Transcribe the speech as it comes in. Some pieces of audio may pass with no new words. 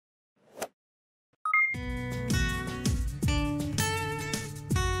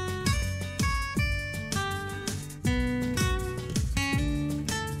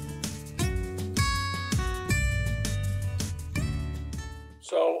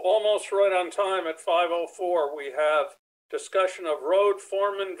almost right on time at 5:04, we have discussion of road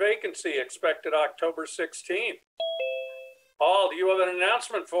foreman vacancy expected October 16th. Paul, do you have an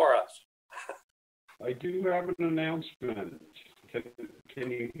announcement for us? I do have an announcement.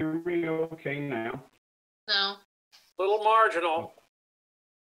 Can you hear me okay now? No. Little marginal.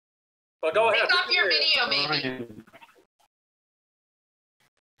 But go ahead. Take off your video, maybe.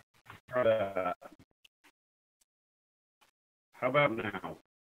 How about now?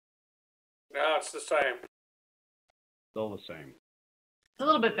 No, it's the same. Still the same. A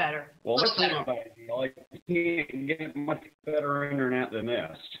little bit better. Well, that's not ideal. I can't get much better internet than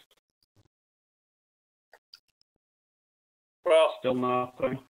this. Well, still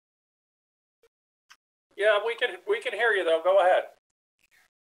nothing. Yeah, we can hear you though. Go ahead.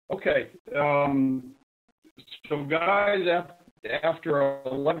 Okay. So guys, after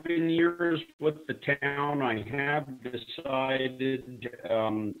 11 years with the town, I have decided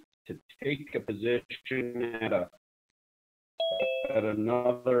to take a position at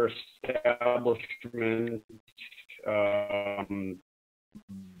another establishment.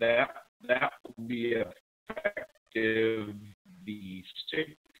 That will be effective the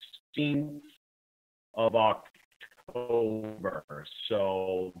 16th of October.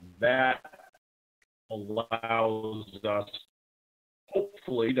 So that allows us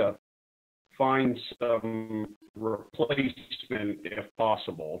hopefully to find some replacement if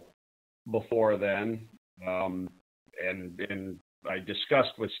possible before then. And I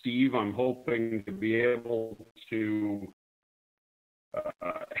discussed with Steve, I'm hoping to be able to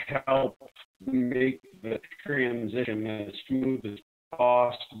help make the transition as smooth as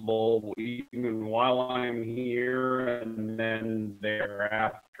possible, even while I'm here and then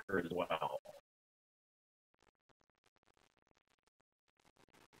thereafter as well.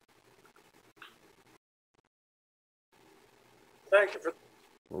 Thank you for.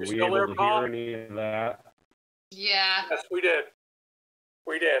 Were we able to hear any of that? Yeah. Yes, we did.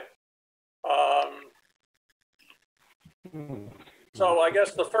 We did. So I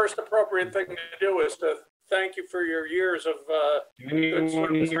guess the first appropriate thing to do is to thank you for your years of good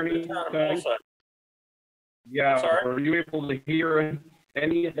service to the town of Middlesex. Yeah, Sorry? were you able to hear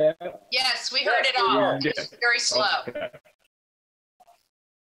any of that? Yes, we heard it all. It was very slow. Okay.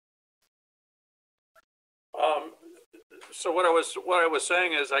 So what I was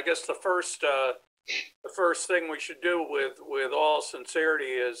saying is, I guess the first thing we should do with all sincerity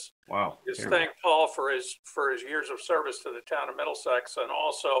is thank Paul for his years of service to the town of Middlesex, and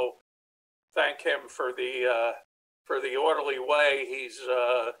also thank him for the orderly way he's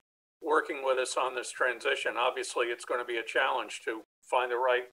working with us on this transition. Obviously, it's going to be a challenge to find the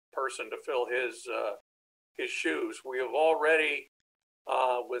right person to fill his shoes. We have already,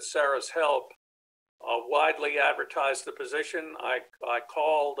 with Sarah's help, widely advertised the position. I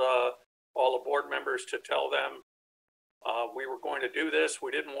called all the board members to tell them we were going to do this. We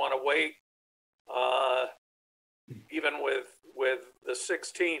didn't want to wait. Even with the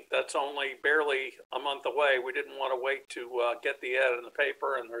 16th, that's only barely a month away. We didn't want to wait to get the ad in the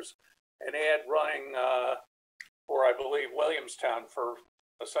paper. And there's an ad running for, I believe, Williamstown for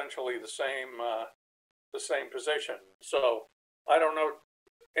essentially the same position. So I don't know.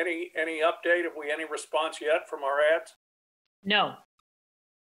 Any update? Have we any response yet from our ads? No.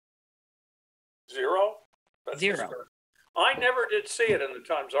 Zero? That's Zero. I never did see it in the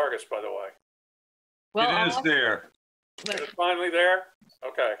Times Argus, by the way. Well, it is there. Is it finally there?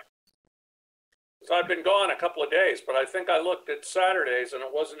 Okay. So I've been gone a couple of days, but I think I looked at Saturdays and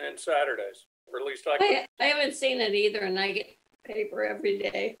it wasn't in Saturdays, or at least I haven't seen it either, and I get paper every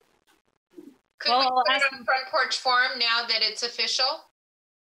day. Could we put it on Front Porch Forum now that it's official?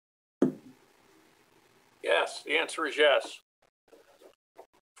 Yes, the answer is yes.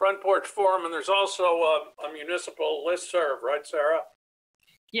 Front Porch Forum, and there's also a municipal listserv, right, Sarah?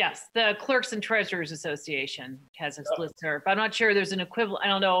 Yes, the Clerks and Treasurers Association has a listserv. I'm not sure there's an equivalent. I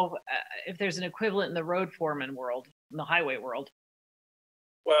don't know if there's an equivalent in the road foreman world, in the highway world.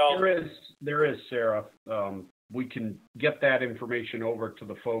 Well, there is, Sarah. We can get that information over to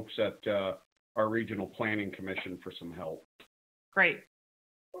the folks at our Regional Planning Commission for some help. Great.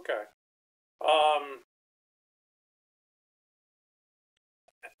 Okay.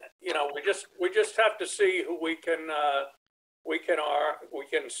 You know, we just have to see who we can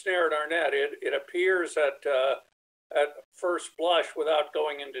snare at our net. It appears at first blush, without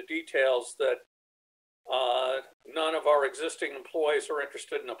going into details, that none of our existing employees are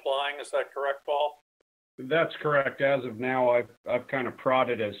interested in applying. Is that correct, Paul? That's correct. As of now, I've kind of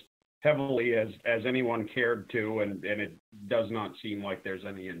prodded as heavily as anyone cared to, and it does not seem like there's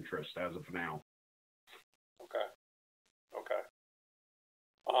any interest as of now. Okay. Okay.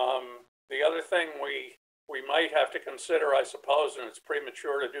 other thing we might have to consider, I suppose, and it's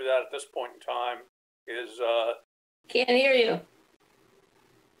premature to do that at this point in time, is Can't hear you.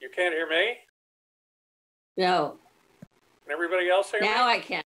 you can't hear me? No. Can everybody else hear Now me? I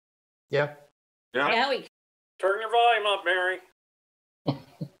can. Yeah. Now we Turn your volume up, Mary.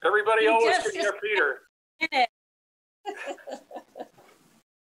 Everybody You always just- can hear Peter. can.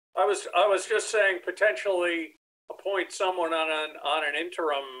 I was just saying potentially appoint someone on an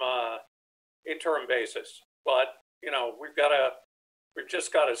interim basis, but we've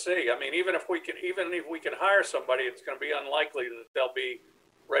just got to see. I mean, even if we can hire somebody, it's going to be unlikely that they'll be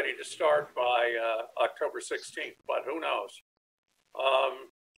ready to start by October 16th. But who knows?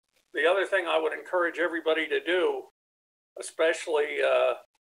 The other thing I would encourage everybody to do, especially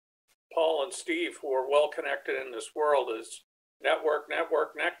Paul and Steve, who are well connected in this world, is network.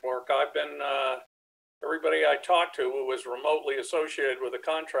 I've been, everybody I talked to who was remotely associated with a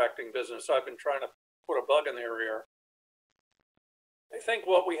contracting business, I've been trying to put a bug in their ear. I think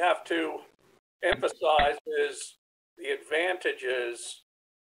what we have to emphasize is the advantages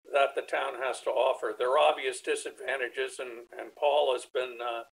that the town has to offer. There are obvious disadvantages, and Paul has been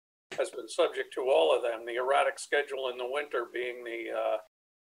subject to all of them. The erratic schedule in the winter being the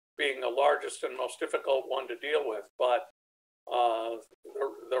largest and most difficult one to deal with, but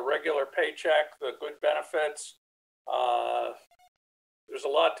the regular paycheck, the good benefits, there's a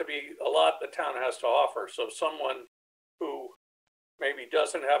lot the town has to offer. So someone who maybe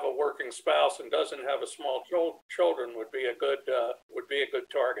doesn't have a working spouse and doesn't have a small children would be a good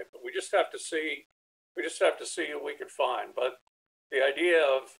target. But we just have to see who we could find. But the idea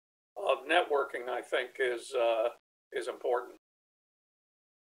of networking, I think, is important.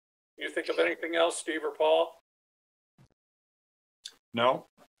 You think of anything else, Steve or Paul? No.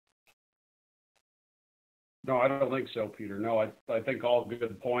 No, I don't think so, Peter. No, I think all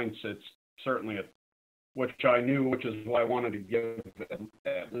good points. It's certainly which I knew, which is why I wanted to give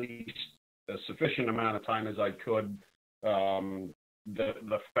at least a sufficient amount of time as I could. The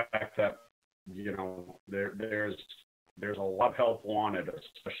fact that there's a lot of help wanted,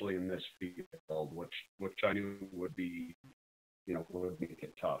 especially in this field, which I knew would be would make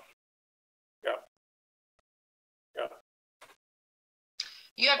it tough. Yeah.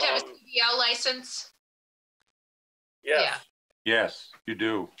 You have to have a CDL license? Yes. Yeah. Yes, you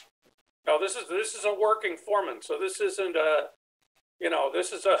do. No, this is a working foreman, so this isn't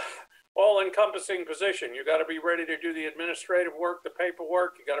this is a all-encompassing position. You got to be ready to do the administrative work, the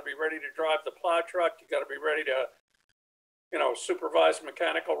paperwork. You got to be ready to drive the plow truck. You got to be ready to, supervise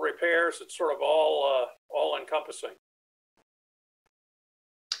mechanical repairs. It's sort of all-encompassing.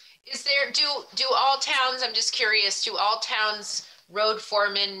 Is there, do all towns, I'm just curious, do all towns road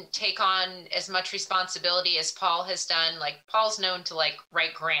foremen take on as much responsibility as Paul has done? Like Paul's known to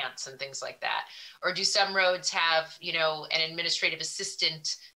write grants and things like that. Or do some roads have, an administrative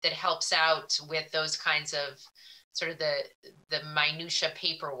assistant that helps out with those kinds of sort of the minutia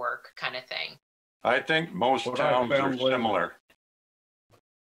paperwork kind of thing? I think most towns are similar.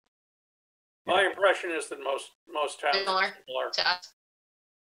 My impression is that most towns Similar are similar. to us.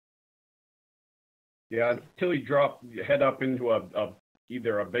 Yeah, until you head up into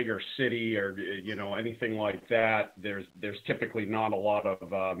either a bigger city or anything like that, there's typically not a lot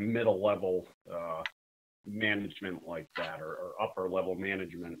of middle level management like that, or upper level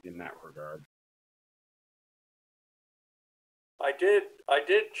management in that regard. I did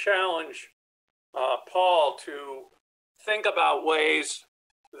challenge Paul to think about ways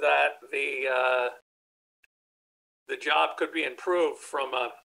that the job could be improved from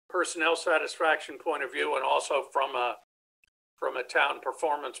a personnel satisfaction point of view, and also from a town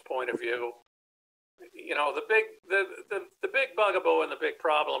performance point of view. The big bugaboo and the big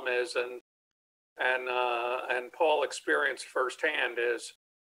problem is, and Paul experienced firsthand, is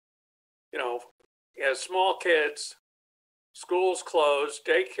he has small kids, schools closed,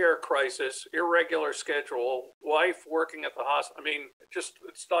 daycare crisis, irregular schedule, wife working at the hospital. I mean, it's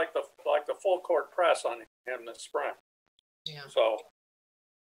like the full court press on him this spring. Yeah. So.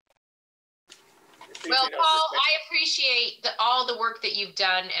 Well, Paul, I appreciate all the work that you've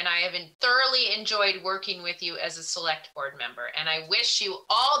done, and I have thoroughly enjoyed working with you as a select board member. And I wish you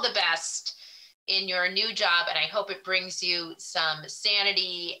all the best in your new job, and I hope it brings you some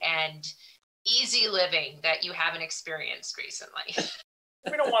sanity and easy living that you haven't experienced recently.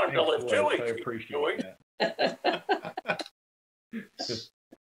 We don't want him to live too easy. I appreciate that.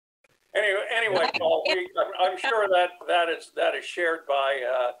 Anyway, Paul, I'm sure that is shared by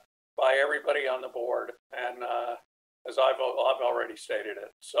everybody on the board, and as I've already stated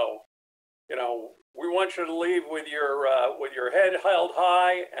it. So, we want you to leave with your head held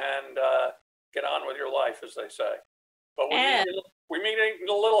high, and get on with your life, as they say. But And we need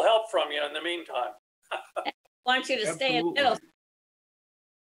a little help from you in the meantime. I want you to stay in Absolutely. Middlesex.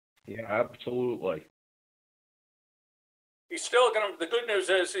 Yeah, absolutely. He's still going to, the good news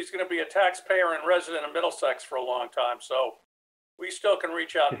is he's going to be a taxpayer and resident of Middlesex for a long time. So we still can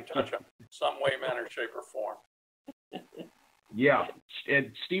reach out and touch him in some way, manner, shape, or form. Yeah,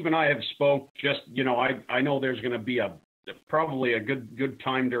 and Steve and I have spoke. Just I know there's going to be probably a good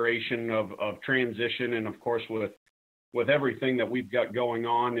time duration of transition, and of course with everything that we've got going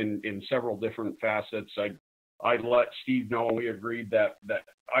on in several different facets, I'd let Steve know, and we agreed that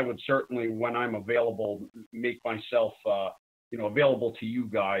I would certainly, when I'm available, make myself available to you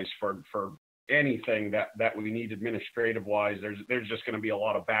guys for anything that we need administrative wise. There's just going to be a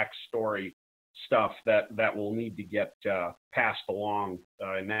lot of backstory stuff that will need to get passed along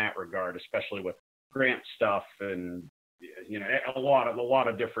in that regard, especially with grant stuff and a lot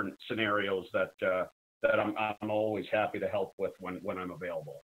of different scenarios that I'm always happy to help with when I'm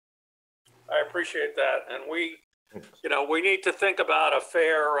available. I appreciate that, and we need to think about a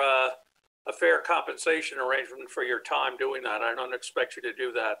fair compensation arrangement for your time doing that. I don't expect you to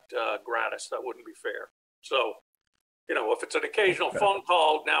do that gratis. That wouldn't be fair. So, if it's an occasional phone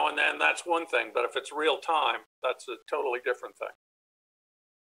call now and then, that's one thing. But if it's real time, that's a totally different thing.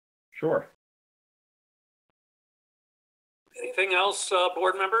 Sure. Anything else,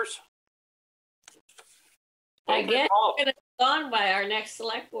 board members? I guess we're going to be gone by our next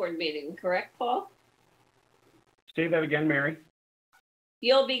select board meeting, correct, Paul? Say that again, Mary.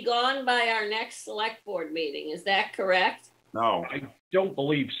 You'll be gone by our next select board meeting. Is that correct? No. I don't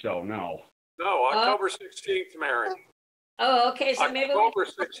believe so, no. No, October 16th, Mary. Oh, okay. So October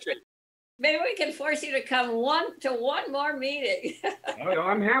 16th. maybe we can force you to come to one more meeting.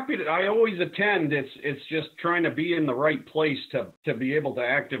 I'm happy to. I always attend. It's just trying to be in the right place to be able to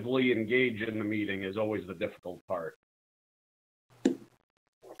actively engage in the meeting is always the difficult part.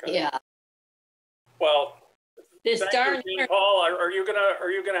 Okay. Yeah. Well, This darn you, Paul. Are you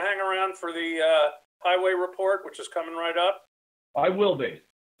gonna hang around for the highway report, which is coming right up? I will be.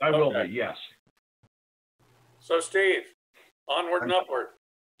 I will be. Yes. So, Steve, onward and upward.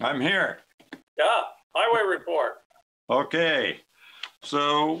 I'm here. Yeah, highway report. Okay.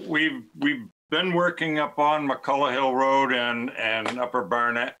 So we've been working up on McCullough Hill Road and Upper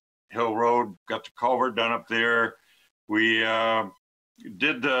Barnett Hill Road. Got the culvert done up there. We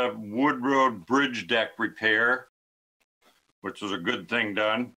did the Wood Road bridge deck repair, which was a good thing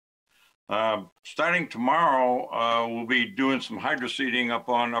done. Starting tomorrow, we'll be doing some hydroseeding up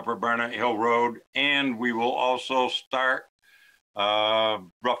on Upper Barnett Hill Road, and we will also start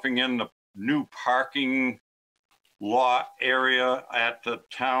roughing in the new parking lot area at the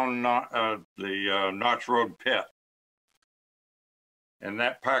town, Notch Road pit. And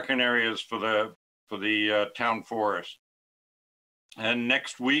that parking area is for the town forest. And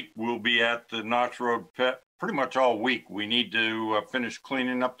next week we'll be at the Notch Road pit pretty much all week. We need to finish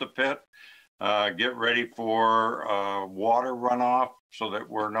cleaning up the pit, get ready for water runoff so that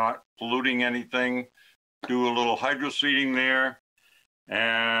we're not polluting anything, do a little hydroseeding there.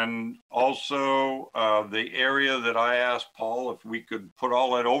 And also the area that I asked Paul if we could put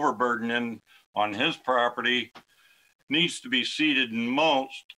all that overburden in on his property needs to be seeded and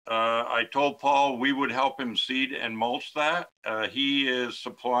mulched. I told Paul we would help him seed and mulch that. He is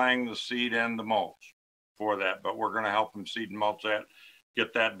supplying the seed and the mulch for that, but we're going to help him seed and mulch that,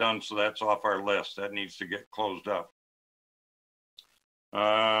 get that done. So that's off our list. That needs to get closed up.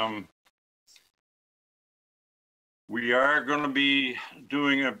 We are going to be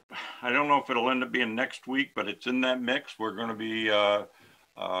doing I don't know if it'll end up being next week, but it's in that mix. We're going to be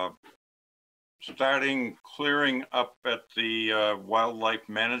starting clearing up at the wildlife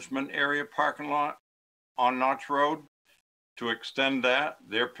management area parking lot on Notch Road. To extend that,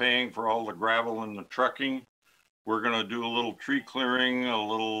 they're paying for all the gravel and the trucking. We're going to do a little tree clearing, a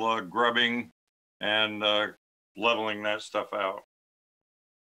little grubbing, and leveling that stuff out.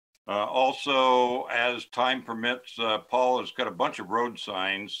 Also, as time permits, Paul has got a bunch of road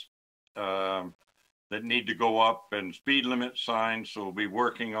signs that need to go up and speed limit signs. So we'll be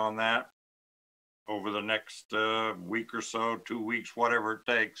working on that over the next week or so, 2 weeks, whatever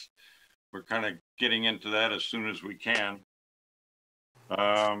it takes. We're kind of getting into that as soon as we can.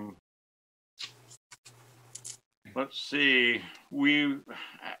 Let's see,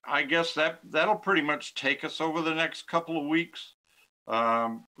 I guess that'll pretty much take us over the next couple of weeks.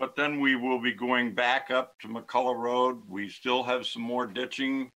 But then we will be going back up to McCullough Road. We still have some more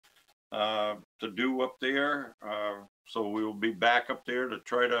ditching to do up there. So we will be back up there to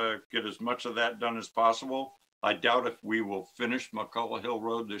try to get as much of that done as possible. I doubt if we will finish McCullough Hill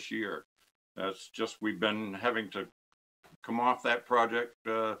Road this year. That's just, we've been having to come off that project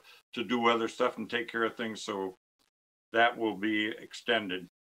to do other stuff and take care of things. So that will be extended.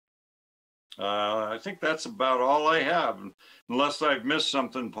 I think that's about all I have, unless I've missed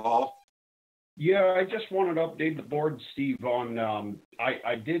something, Paul. Yeah, I just wanted to update the board, Steve, on,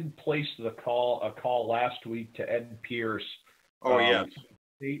 I did place a call last week to Ed Pierce. Oh, yes.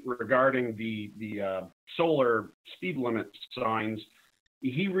 Regarding the solar speed limit signs.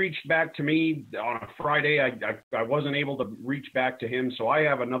 He reached back to me on a Friday. I wasn't able to reach back to him, so I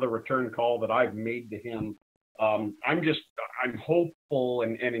have another return call that I've made to him. I'm hopeful,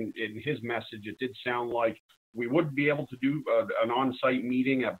 and in his message, it did sound like we would be able to do an on-site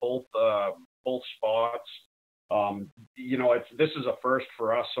meeting at both spots. You know, this is a first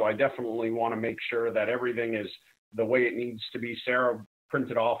for us, so I definitely want to make sure that everything is the way it needs to be. Sarah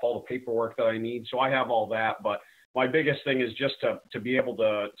printed off all the paperwork that I need, so I have all that. But my biggest thing is just to be able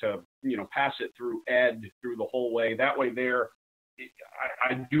to you know, pass it through Ed through the whole way. That way there,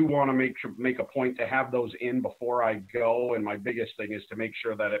 I do want to make a point to have those in before I go. And my biggest thing is to make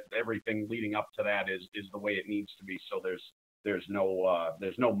sure that everything leading up to that is the way it needs to be. So there's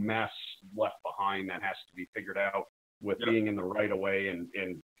no mess left behind that has to be figured out with being in the right of way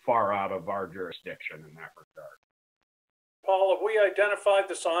and far out of our jurisdiction in that regard. Paul, have we identified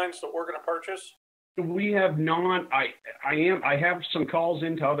the signs that we're going to purchase? We have not. I have some calls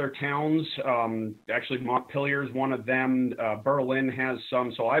into other towns. Actually, Montpelier is one of them. Berlin has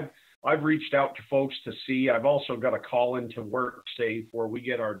some. So I've reached out to folks to see. I've also got a call into WorkSafe where we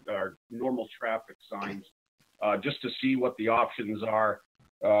get our normal traffic signs, just to see what the options are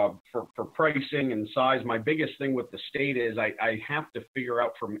for pricing and size. My biggest thing with the state is I have to figure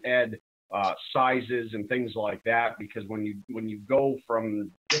out from Ed sizes and things like that, because when you go from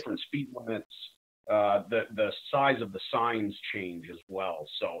different speed limits, the size of the signs change as well.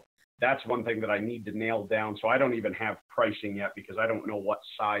 So that's one thing that I need to nail down. So I don't even have pricing yet because I don't know what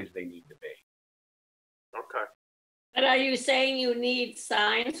size they need to be. Okay. But are you saying you need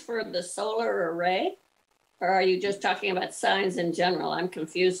signs for the solar array? Or are you just talking about signs in general? I'm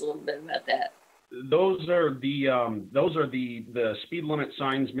confused a little bit about that. Those are the speed limit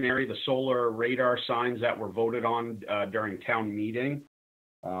signs, Mary, the solar radar signs that were voted on during town meeting.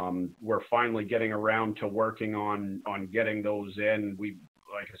 We're finally getting around to working on getting those in. We,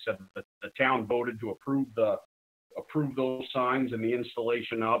 like I said, the town voted to approve those signs and the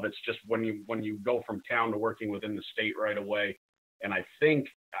installation of. It's just when you go from town to working within the state right away. And I think,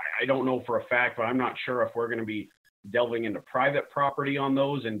 I don't know for a fact, but I'm not sure if we're going to be delving into private property on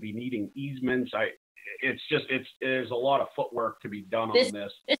those and be needing easements. There's a lot of footwork to be done on this.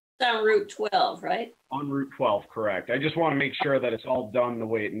 This is on Route 12, right? On Route 12, correct. I just want to make sure that it's all done the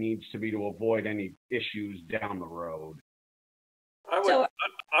way it needs to be to avoid any issues down the road.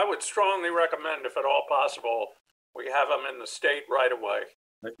 I would strongly recommend, if at all possible, we have them in the state right away.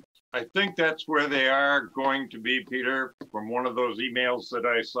 I think that's where they are going to be, Peter, from one of those emails that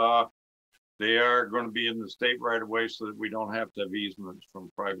I saw. They are going to be in the state right away so that we don't have to have easements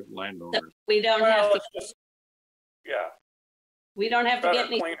from private landowners. So we don't have to. We don't have to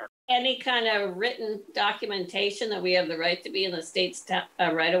get any kind of written documentation that we have the right to be in the state's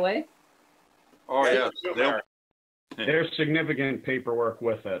right away. Oh yes, there's significant paperwork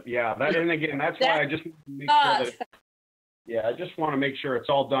with it. Yeah, and again, that's why I just make sure that. Yeah, I just want to make sure it's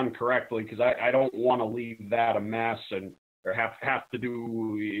all done correctly, because I don't want to leave that a mess or have to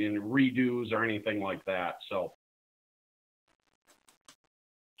do redos or anything like that. So,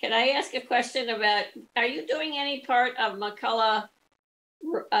 can I ask a question about? Are you doing any part of McCullough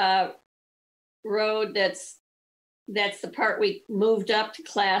Road? That's the part we moved up to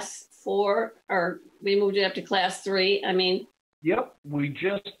Class 4, or we moved it up to Class 3. I mean. Yep, we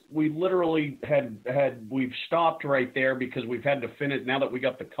literally we've stopped right there because we've had to finish, now that we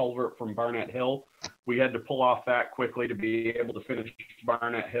got the culvert from Barnett Hill, we had to pull off that quickly to be able to finish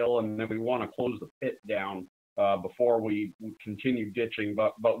Barnett Hill, and then we want to close the pit down before we continue ditching,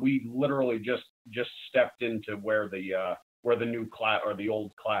 but we literally just stepped into where the new class, or the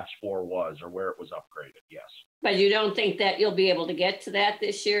old Class 4 was, or where it was upgraded, yes. But you don't think that you'll be able to get to that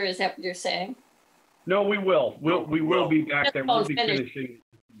this year? Is that what you're saying? No, we will. We will be back there. We'll be finishing.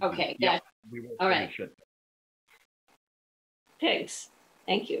 Okay, yeah. We will finish it. Thanks.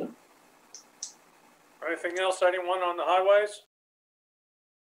 Thank you. Anything else, anyone on the highways?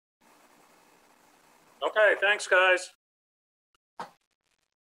 Okay, thanks, guys.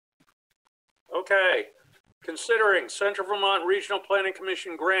 Okay, considering Central Vermont Regional Planning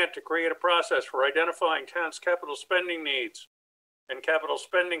Commission grant to create a process for identifying town's capital spending needs and capital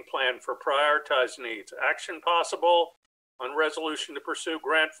spending plan for prioritized needs. Action possible on resolution to pursue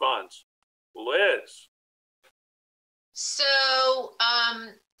grant funds. Liz. So,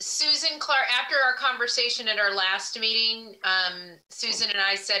 Susan Clark, after our conversation at our last meeting, Susan and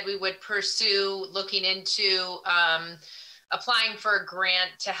I said we would pursue looking into applying for a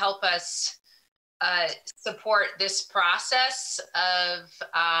grant to help us support this process of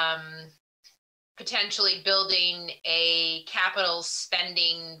potentially building a capital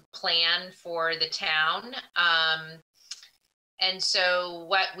spending plan for the town. And so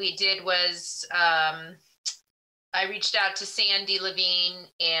what we did was I reached out to Sandy Levine,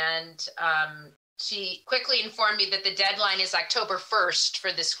 and she quickly informed me that the deadline is October 1st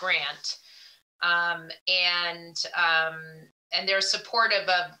for this grant. And they're supportive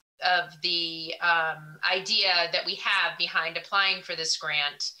of the idea that we have behind applying for this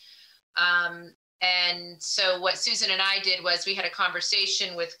grant. And so what Susan and I did was we had a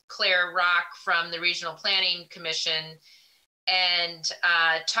conversation with Claire Rock from the Regional Planning Commission, and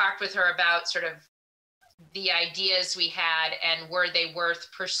talked with her about sort of the ideas we had and were they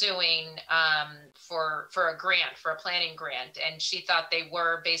worth pursuing for a grant, for a planning grant. And she thought they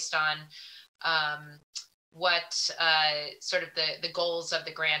were, based on what sort of the goals of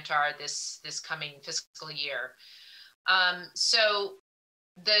the grant are this coming fiscal year. So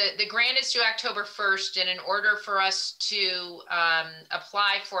the grant is due October 1st, and in order for us to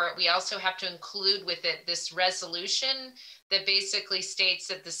apply for it, we also have to include with it this resolution that basically states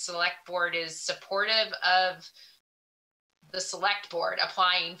that the select board is supportive of the select board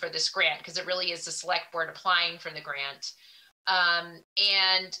applying for this grant, because it really is the select board applying for the grant.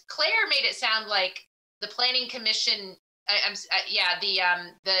 And Claire made it sound like the planning commission,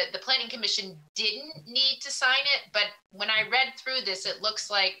 the planning commission didn't need to sign it, but when I read through this, it looks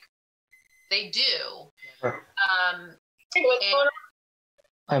like they do.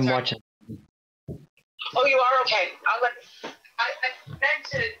 I'm watching. Oh, you are? Okay. I meant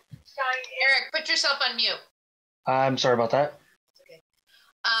to sign in. Eric, put yourself on mute. I'm sorry about that. Okay.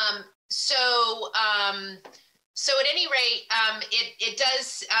 So at any rate, it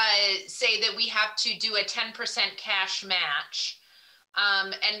does say that we have to do a 10% cash match.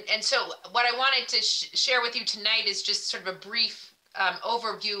 And so what I wanted to share with you tonight is just sort of a brief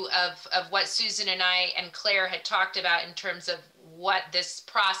overview of what Susan and I and Claire had talked about in terms of what this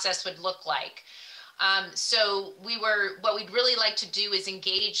process would look like. So what we'd really like to do is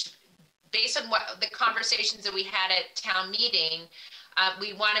engage, based on what the conversations that we had at town meeting.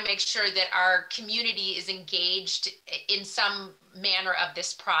 We want to make sure that our community is engaged in some manner of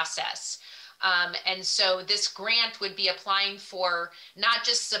this process. And so this grant would be applying for not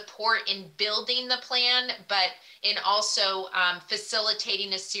just support in building the plan, but in also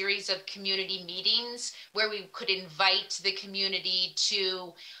facilitating a series of community meetings where we could invite the community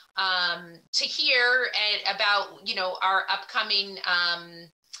to hear about, our upcoming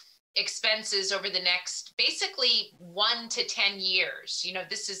expenses over the next basically 1 to 10 years.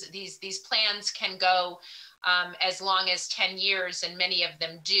 These plans can go as long as 10 years, and many of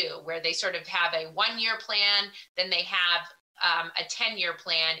them do, where they sort of have a 1-year plan, then they have a 10-year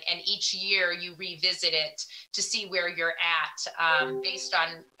plan, and each year you revisit it to see where you're at based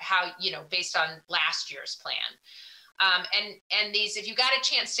on based on last year's plan. And these, if you got a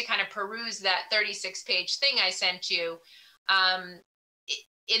chance to kind of peruse that 36-page thing I sent you,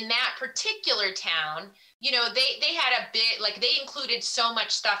 in that particular town, they had a bit, like, they included so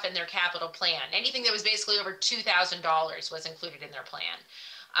much stuff in their capital plan. Anything that was basically over $2,000 was included in their plan.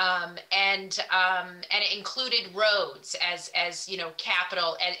 And it included roads as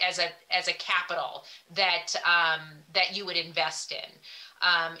capital, as a capital that you would invest in.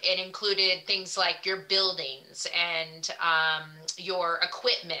 It included things like your buildings and your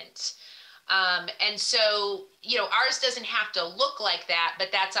equipment. And so, ours doesn't have to look like that,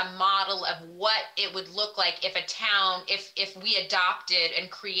 but that's a model of what it would look like if a town, if we adopted and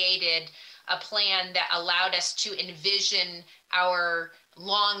created a plan that allowed us to envision our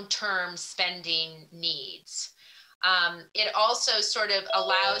long-term spending needs. It also sort of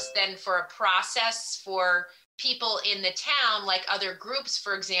allows then for a process for people in the town, like other groups,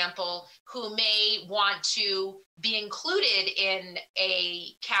 for example, who may want to be included in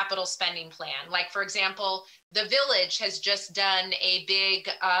a capital spending plan. Like, for example, the village has just done a big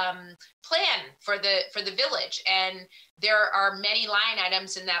plan for the village, and there are many line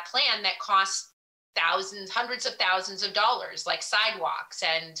items in that plan that cost hundreds of thousands of dollars, like sidewalks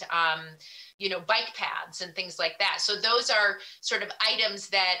and bike paths and things like that. So those are sort of items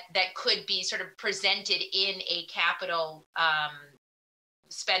that could be sort of presented in a capital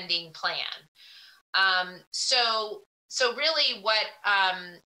spending plan. So really what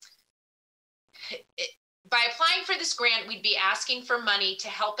by applying for this grant, we'd be asking for money to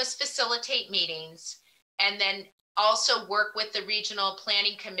help us facilitate meetings and then also work with the Regional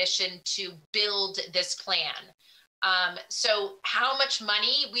Planning Commission to build this plan. So how much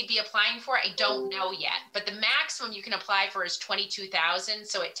money we'd be applying for, I don't know yet, but the maximum you can apply for is 22,000.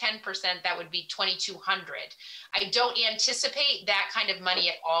 So at 10%, that would be 2,200. I don't anticipate that kind of money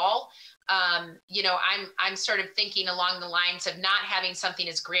at all. You know, I'm sort of thinking along the lines of not having something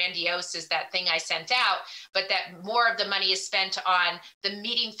as grandiose as that thing I sent out, but that more of the money is spent on the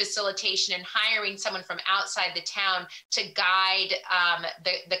meeting facilitation and hiring someone from outside the town to guide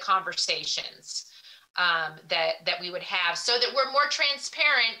the conversations that we would have, so that we're more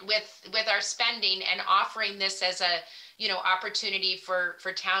transparent with our spending and offering this as a, you know, opportunity for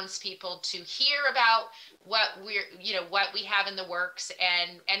townspeople to hear about what what we have in the works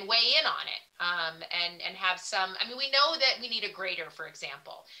and weigh in on it, and have some. I mean, we know that we need a grader, for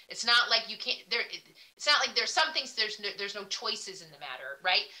example. It's not like you can't there. It's not like there's some things there's no choices in the matter,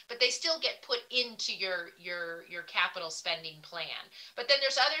 right? But they still get put into your capital spending plan. But then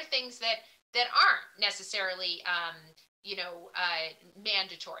there's other things that aren't necessarily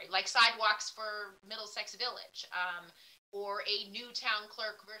mandatory, like sidewalks for Middlesex Village, or a new town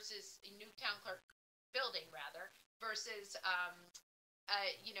clerk versus a new town clerk building versus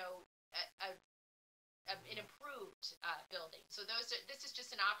an improved building. So this is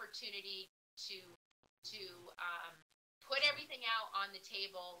just an opportunity to put everything out on the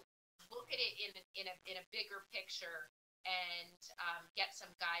table, look at it in a bigger picture, and get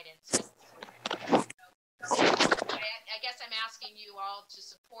some guidance. So I guess I'm asking you all to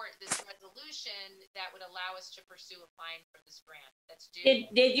support this resolution that would allow us to pursue applying for this grant that's due.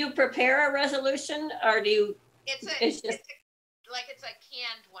 Did you prepare a resolution, or do you? It's a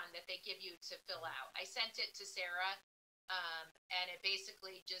canned one that they give you to fill out. I sent it to Sarah, and it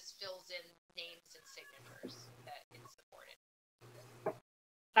basically just fills in names and signatures that it's supported.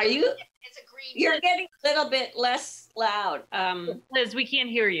 Are you? It's a green. You're getting a little bit less loud. Liz, we can't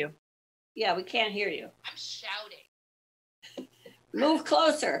hear you. Yeah, we can't hear you. I'm shouting. Move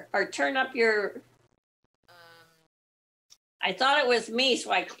closer or turn up your. I thought it was me,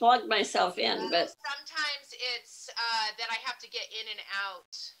 so I plugged myself in, but sometimes it's that I have to get in and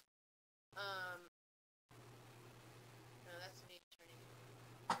out. No, that's me turning.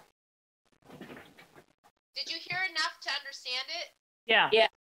 Did you hear enough to understand it? Yeah. Yeah.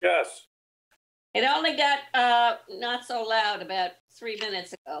 Yes. It only got not so loud about 3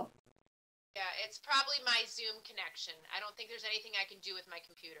 minutes ago. Yeah, it's probably my Zoom connection. I don't think there's anything I can do with my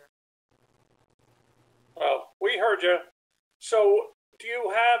computer. Well, we heard you. So do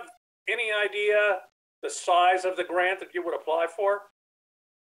you have any idea the size of the grant that you would apply for?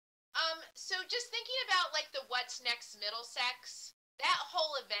 So just thinking about like the What's Next Middlesex, that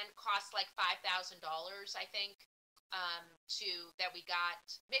whole event cost like $5,000, I think, that we got.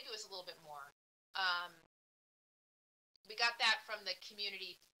 Maybe it was a little bit more. We got that from the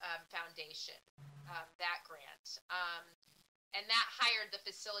community foundation, that grant. And that hired the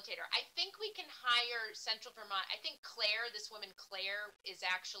facilitator. I think we can hire Central Vermont. I think Claire, this woman Claire, is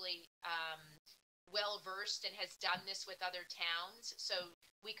actually well-versed and has done this with other towns. So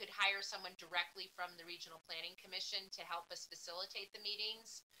we could hire someone directly from the Regional Planning Commission to help us facilitate the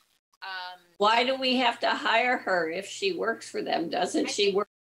meetings. Why do we have to hire her if she works for them? Doesn't she work?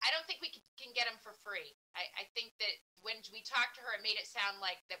 I don't think we can get them for free. I think that when we talked to her, it made it sound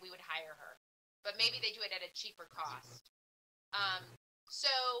like that we would hire her, but maybe they do it at a cheaper cost. I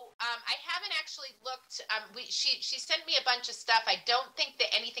haven't actually looked. She sent me a bunch of stuff. I don't think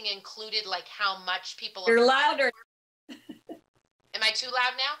that anything included like how much people. You're louder. Am I too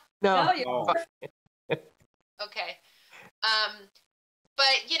loud now? No, you're okay.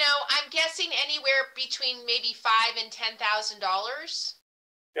 But I'm guessing anywhere between maybe $5,000 and $10,000.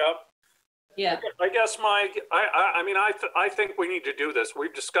 Yep. Yeah. I guess I think we need to do this.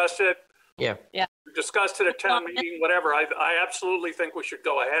 We've discussed it. Yeah. Yeah. We discussed it at town meeting, whatever. I absolutely think we should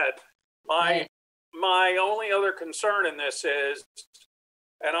go ahead. My only other concern in this is,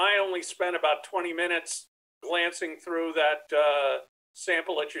 and I only spent about 20 minutes glancing through that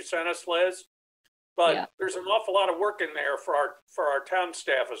sample that you sent us, Liz, but there's an awful lot of work in there for our town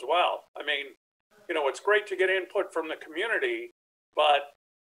staff as well. I mean, it's great to get input from the community, but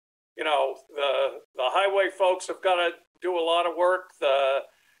the highway folks have got to do a lot of work. The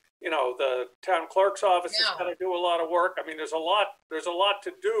town clerk's office has got to do a lot of work. I mean, there's a lot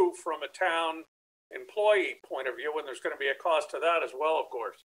to do from a town employee point of view, and there's going to be a cost to that as well, of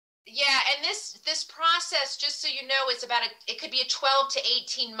course. Yeah, and this process, just so you know, is it could be a 12 to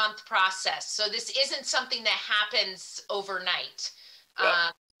 18 month process. So this isn't something that happens overnight.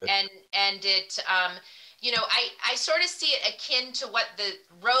 And it you know, I sort of see it akin to what the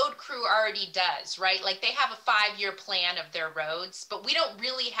road crew already does, right? Like they have a 5-year plan of their roads, but we don't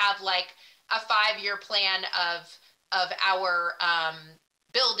really have like a 5-year plan of our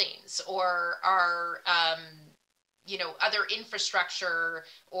buildings or our you know, other infrastructure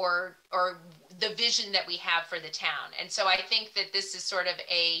or the vision that we have for the town. And so I think that this is sort of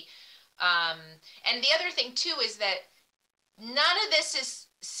a and the other thing too is that none of this is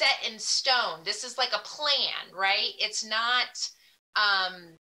set in stone. This is like a plan, right? It's not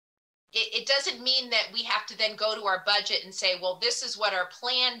it doesn't mean that we have to then go to our budget and say, well, this is what our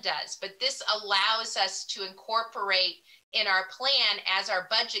plan does, but this allows us to incorporate in our plan as our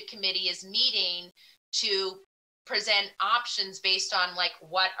budget committee is meeting to present options based on like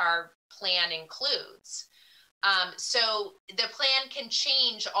what our plan includes. So the plan can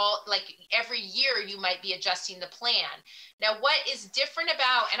change all, like every year you might be adjusting the plan. Now, what is different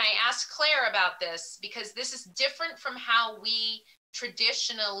about, and I asked Claire about this because this is different from how we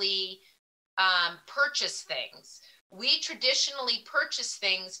traditionally purchase things. We traditionally purchase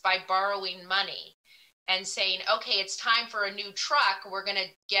things by borrowing money and saying, okay, it's time for a new truck. We're going to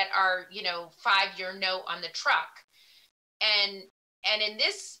get our, you know, 5-year note on the truck. And in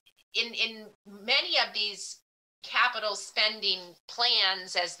this, in many of these capital spending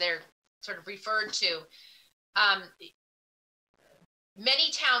plans, as they're sort of referred to,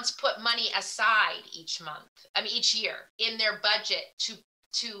 many towns put money aside each month, each year in their budget to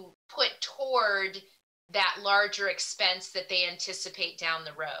put toward that larger expense that they anticipate down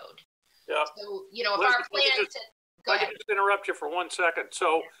the road. Yeah. So, you know, if our plan, I can just interrupt you for 1 second.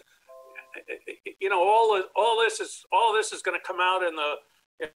 So, you know, all this is going to come out in the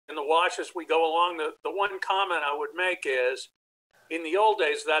wash as we go along. The one comment I would make is, in the old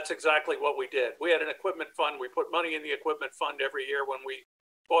days, that's exactly what we did. We had an equipment fund. We put money in the equipment fund every year when we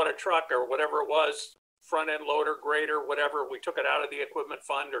bought a truck or whatever it was, front end loader, grader, whatever. We took it out of the equipment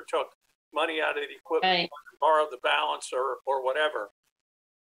fund or took money out of the equipment fund and borrowed the balance or whatever.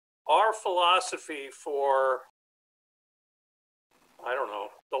 Our philosophy for, I don't know,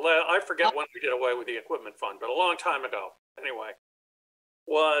 I forget when we did away with the equipment fund, but a long time ago, anyway,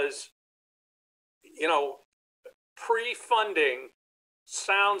 was, you know, pre-funding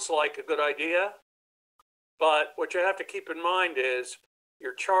sounds like a good idea, but what you have to keep in mind is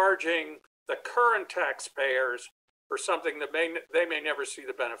you're charging the current taxpayers for something that they may never see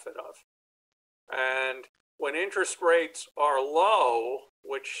the benefit of. And when interest rates are low,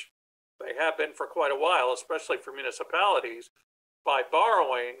 which they have been for quite a while, especially for municipalities, by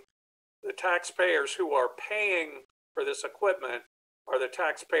borrowing, the taxpayers who are paying for this equipment are the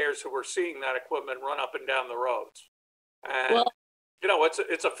taxpayers who are seeing that equipment run up and down the roads. And, well, you know, it's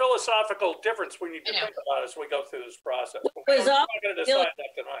a philosophical difference we need to think about as we go through this process. We're not going to decide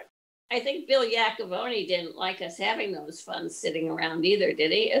that tonight. I think Bill Iacovone didn't like us having those funds sitting around either,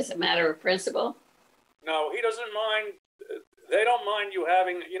 did he, as a matter of principle? No, he doesn't mind. They don't mind you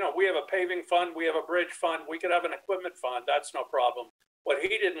having, you know, we have a paving fund, we have a bridge fund, we could have an equipment fund, that's no problem. What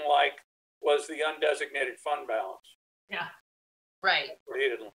he didn't like was the undesignated fund balance. Yeah, right. What he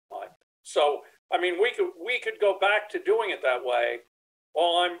didn't like. So, I mean, we could go back to doing it that way.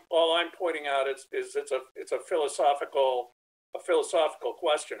 All I'm pointing out is it's a philosophical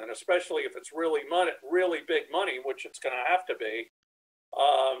question, and especially if it's really big money, which it's going to have to be.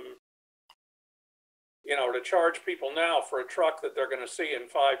 You know, to charge people now for a truck that they're going to see in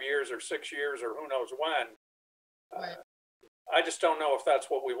 5 years or 6 years or who knows when. Right. I just don't know if that's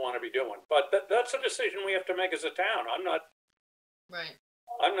what we want to be doing. But that's a decision we have to make as a town. I'm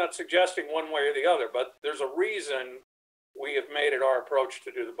not suggesting one way or the other, but there's a reason we have made it our approach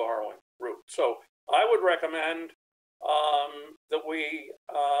to do the borrowing route. So I would recommend that we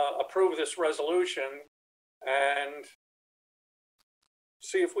approve this resolution and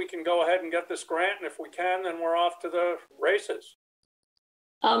see if we can go ahead and get this grant. And if we can, then we're off to the races.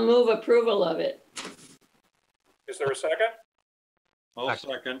 I'll move approval of it. Is there a second? I'll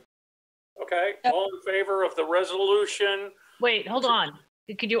second. Okay, all in favor of the resolution? Wait, hold on.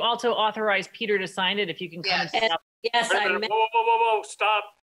 Could you also authorize Peter to sign it if you can come and stop? Yes, I meant. Whoa,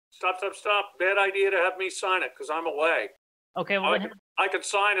 stop. Bad idea to have me sign it because I'm away. Okay, well, I could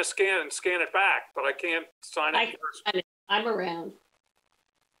sign a scan and scan it back, but I can't sign it first. I'm around.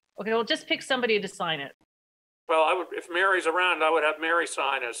 Okay, well, just pick somebody to sign it. Well, I would, if Mary's around, I would have Mary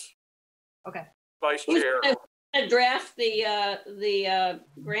sign as vice chair. Who's gonna draft the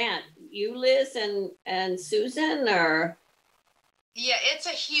grant? You, Liz, and Susan, or? Yeah, it's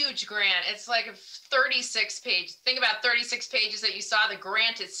a huge grant. It's like a 36 page. Think about 36 pages that you saw. The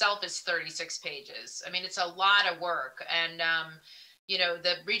grant itself is 36 pages. I mean, it's a lot of work, and you know,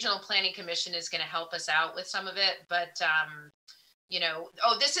 the Regional Planning Commission is going to help us out with some of it, but, you know,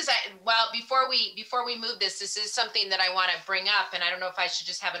 oh, this is, well, before we move this, this is something that I want to bring up, and I don't know if I should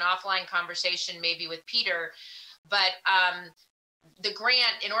just have an offline conversation maybe with Peter, but, the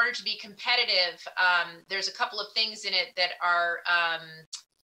grant, in order to be competitive, there's a couple of things in it that are, are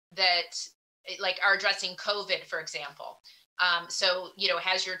addressing COVID, for example. So, you know,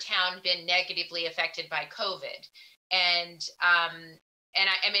 has your town been negatively affected by COVID? And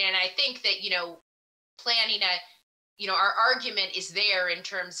I think that, you know, planning our argument is there in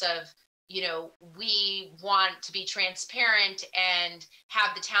terms of, you know, we want to be transparent and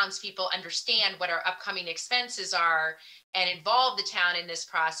have the townspeople understand what our upcoming expenses are and involve the town in this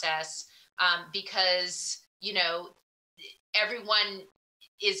process, because, you know, everyone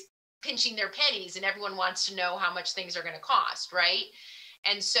is pinching their pennies and everyone wants to know how much things are going to cost, right?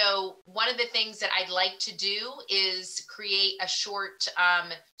 And so one of the things that I'd like to do is create a short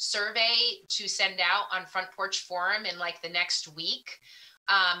survey to send out on Front Porch Forum in like the next week,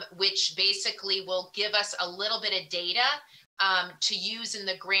 which basically will give us a little bit of data to use in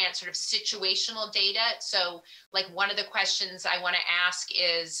the grant, sort of situational data. So like one of the questions I want to ask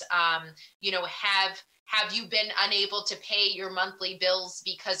is, you know, have you been unable to pay your monthly bills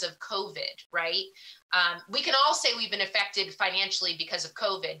because of COVID, right? We can all say we've been affected financially because of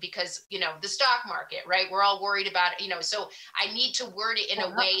COVID, because, you know, the stock market, right? We're all worried about it, you know, so I need to word it in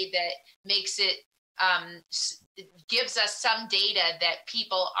a way that makes it, gives us some data that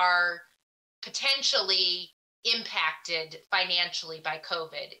people are potentially impacted financially by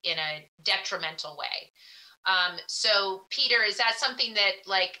COVID in a detrimental way. So Peter, is that something that,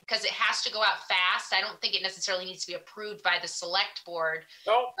 like, because it has to go out fast, I don't think it necessarily needs to be approved by the select board,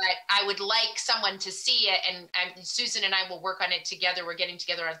 No. but I would like someone to see it, and Susan and I will work on it together. We're getting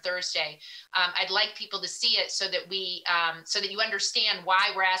together on Thursday. I'd like people to see it so that we, so that you understand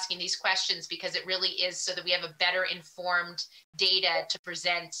why we're asking these questions, because it really is so that we have a better informed data to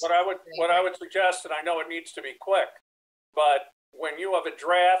present. What I would suggest, and I know it needs to be quick, but when you have a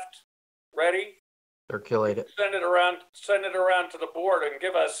draft ready, circulate it. Send it around to the board and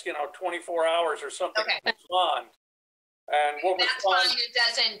give us, you know, 24 hours or something to respond. And we'll that's respond. Fine. It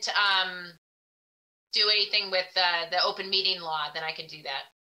doesn't do anything with the open meeting law, then I can do that.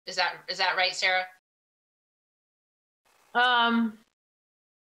 Is that right, Sarah? Well,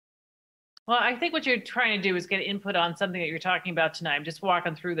 I think what you're trying to do is get input on something that you're talking about tonight. I'm just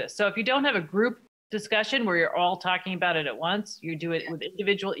walking through this. So if you don't have a group discussion where you're all talking about it at once, you do it with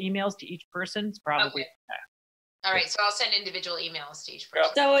individual emails to each person. It's probably All right, so I'll send individual emails to each person.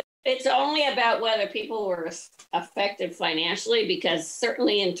 So it's only about whether people were affected financially, because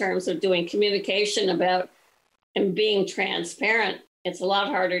certainly in terms of doing communication about and being transparent, it's a lot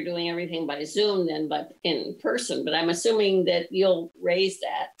harder doing everything by Zoom than in person. But I'm assuming that you'll raise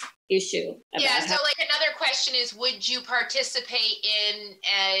that issue. Yeah, so like another question is, would you participate in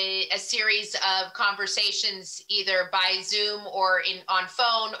a series of conversations either by Zoom or on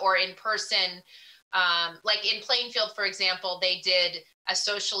phone or in person? Like in Plainfield, for example, they did a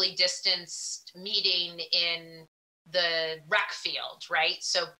socially distanced meeting in the rec field, right?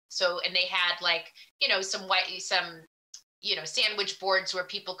 So and they had like, you know, some sandwich boards where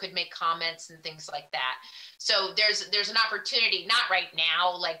people could make comments and things like that. So there's an opportunity, not right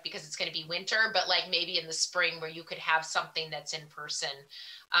now, like because it's going to be winter, but like maybe in the spring where you could have something that's in person.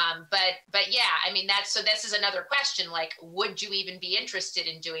 But yeah, I mean, this is another question, like, would you even be interested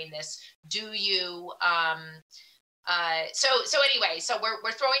in doing this? Do you, so anyway, so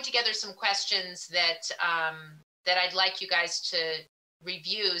we're throwing together some questions that I'd like you guys to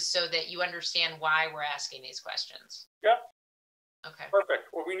review so that you understand why we're asking these questions. Yeah. Okay. Perfect.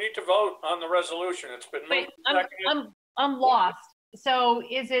 Well, we need to vote on the resolution. It's been moved. I'm lost. So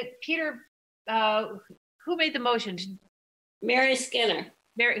is it Peter, who made the motion? Mary Skinner.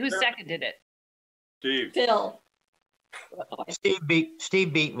 Mary, who seconded it? Steve. Phil. Steve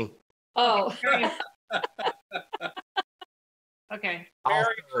beat me. Oh. Okay.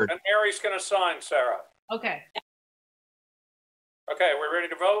 Mary's going to sign, Sarah. Okay. Okay, we're ready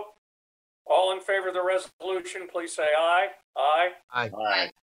to vote? All in favor of the resolution, please say aye. Aye. Aye.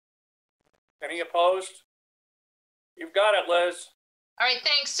 Aye. Any opposed? You've got it, Liz. All right,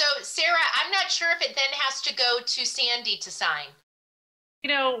 thanks. So Sarah, I'm not sure if it then has to go to Sandy to sign. You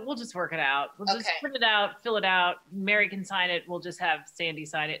know, we'll just work it out. We'll just print it out, fill it out. Mary can sign it. We'll just have Sandy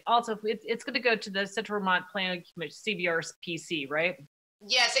sign it. Also, it's going to go to the Central Vermont Planning Commission, CVRPC, right?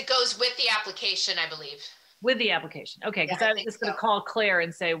 Yes, it goes with the application, I believe. With the application. Okay, because I was just going to call Claire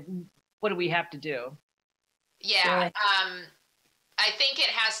and say, what do we have to do? Yeah. I think it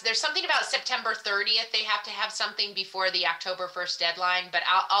has, there's something about September 30th. They have to have something before the October 1st deadline, but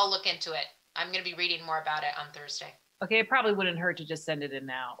I'll look into it. I'm going to be reading more about it on Thursday. Okay, it probably wouldn't hurt to just send it in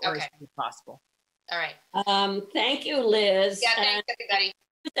now, or as soon as possible. All right. Thank you, Liz. Yeah, thanks everybody.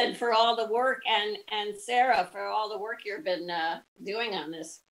 And for all the work, and Sarah for all the work you've been doing on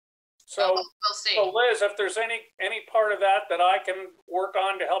this. So, we'll see. So Liz, if there's any part of that I can work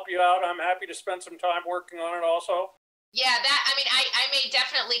on to help you out, I'm happy to spend some time working on it also. Yeah, I mean, I may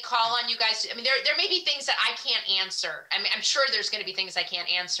definitely call on you guys. I mean, there may be things that I can't answer. I mean, I'm sure there's going to be things I can't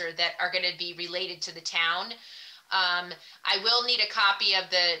answer that are going to be related to the town. I will need a copy of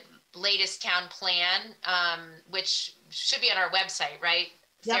the latest town plan, which should be on our website, right,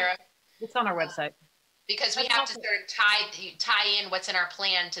 Sarah? Yep. It's on our website. Because we have to sort of tie in what's in our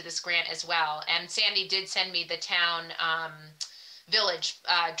plan to this grant as well. And Sandy did send me the town village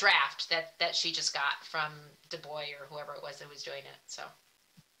draft that she just got from Du Bois or whoever it was that was doing it. So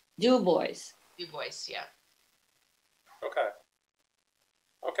Du Bois, yeah. Okay,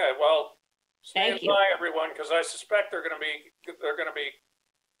 well, stand Thank you. by everyone, because I suspect there are going to be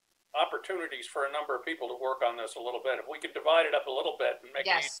opportunities for a number of people to work on this a little bit. If we could divide it up a little bit and make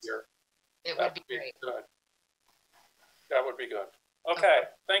it easier, it would be great. Good. That would be good. Okay,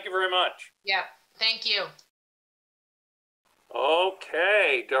 thank you very much. Yeah, thank you.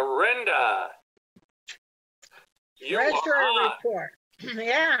 Okay, Dorinda. Treasurer report.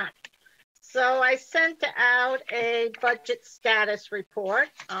 Yeah. So I sent out a budget status report,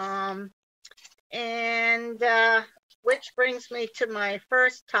 and which brings me to my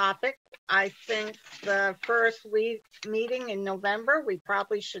first topic. I think the first meeting in November, we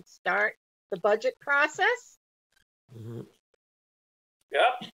probably should start the budget process. Mhm.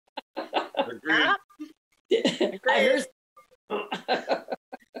 Yep. Agreed. Agreed.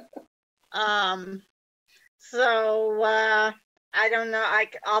 So I don't know.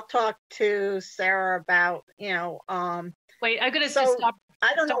 I'll talk to Sarah about, Wait, I'm gonna So- just stop.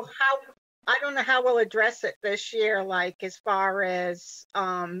 I don't know how we'll address it this year, like as far as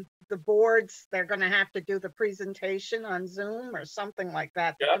the boards, they're gonna have to do the presentation on Zoom or something like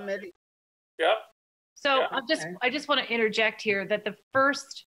that. The Yeah. committee. Yep. So Yeah. I just want to interject here that the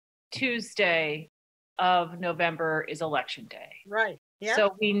first Tuesday of November is election day. Right. Yeah.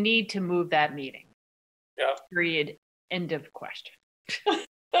 So we need to move that meeting. Yeah. Period. End of question.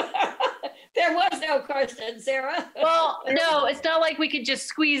 There was no question, Sarah. Well, no, it's not like we could just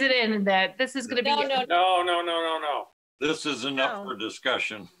squeeze it in that this is going to be. No. This isn't up No. for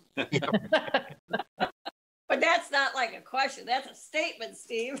discussion. But that's not like a question. That's a statement,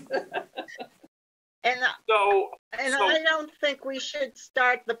 Steve. And So I don't think we should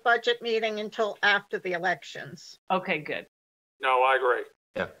start the budget meeting until after the elections. Okay, good. no, I agree.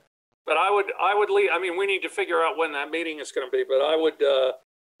 Yeah. But I would leave. I mean, we need to figure out when that meeting is going to be. But I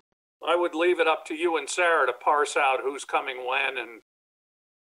would leave it up to you and Sarah to parse out who's coming when and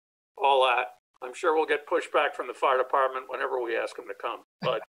all that. I'm sure we'll get pushback from the fire department whenever we ask them to come.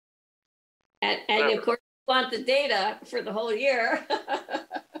 But And of course, you want the data for the whole year.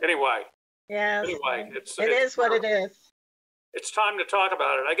 anyway, Yes. it is what it is. It's time to talk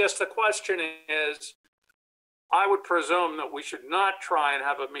about it. I guess the question is, I would presume that we should not try and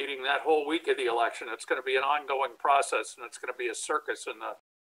have a meeting that whole week of the election. It's going to be an ongoing process, and it's going to be a circus in the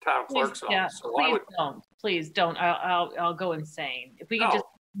town clerk's Yeah, office. So I would, please don't. I'll go insane. If we could No. just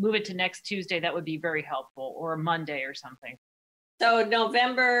move it to next Tuesday, that would be very helpful, or Monday or something. So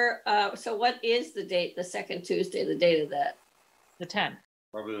November, so what is the date, the second Tuesday, the date of that? The 10th.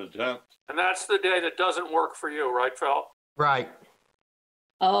 Probably the 10th. and that's the day that doesn't work for you, right, Phil? Right.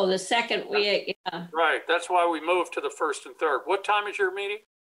 Oh, the second week, yeah. Right. That's why we moved to the 1st and 3rd. What time is your meeting?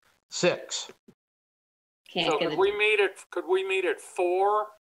 6. Can't So get could it. we meet at 4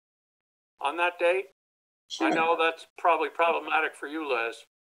 on that date? I know that's probably problematic for you, Liz.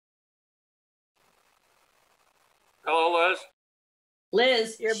 Hello, Liz?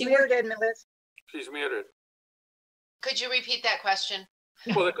 Liz, You're she worked, muted, Melissa. She's muted. Could you repeat that question?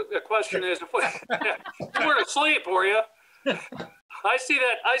 Well, the question is, if you weren't asleep, were you? I see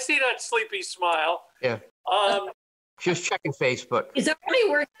that sleepy smile. Yeah. She was checking Facebook. he's already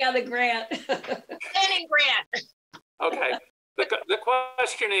working on the grant. Planning grant. Okay. The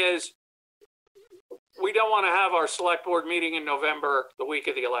question is, we don't want to have our select board meeting in November, the week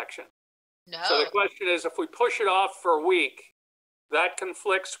of the election. No. So the question is, if we push it off for a week, that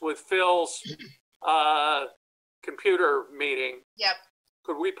conflicts with Phil's computer meeting. Yep.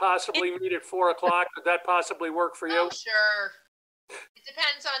 Could we possibly meet at 4 o'clock? Could that possibly work for you? Oh, sure. It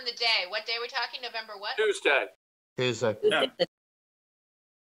depends on the day. What day are we talking? November what? Tuesday. Tuesday. Yeah.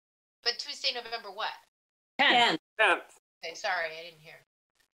 But Tuesday, November what? 10. 10th. Okay, sorry, I didn't hear.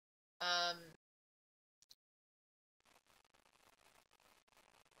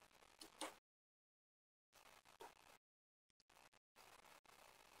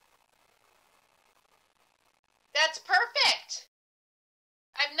 That's perfect.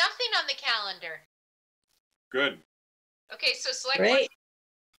 I have nothing on the calendar. Good. Okay, so select. Great.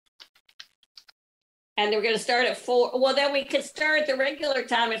 And we're gonna start at 4. Well, then we could start at the regular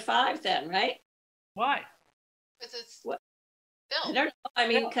time at 5 then, right? Why? Because it's What? I Phil. don't know. I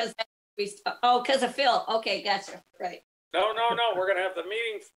mean, because because of Phil. Okay, gotcha. Right. No, we're gonna have the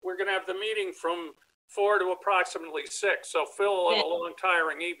meeting from 4 to approximately 6. So Phil will have a long,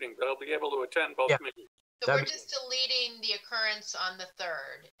 tiring evening, but he'll be able to attend both meetings. So we're just deleting the occurrence on the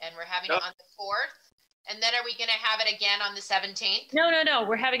 3rd, and we're having it on the 4th. And then are we going to have it again on the 17th? No.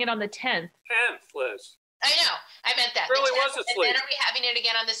 We're having it on the 10th. 10th, Liz. I know. I meant that. Really The 10th, was and asleep. then are we having it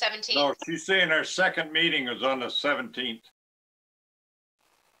again on the 17th? No, she's saying our second meeting is on the 17th.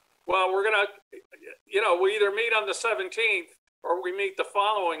 Well, we're gonna, we either meet on the 17th or we meet the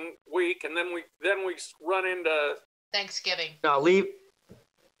following week, and then we run into. Thanksgiving. No, leave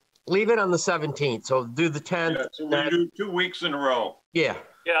it on the 17th. So do the 10th. Yeah, so we do 2 weeks in a row. Yeah.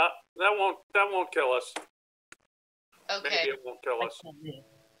 Yeah, that won't kill us. Okay. Maybe it won't kill us.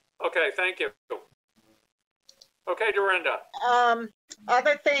 Okay, thank you. Okay, Dorinda.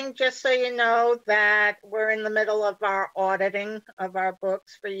 Other thing, just so you know, that we're in the middle of our auditing of our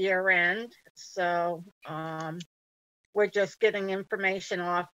books for year end. So we're just getting information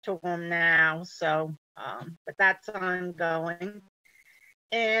off to them now. So, but that's ongoing.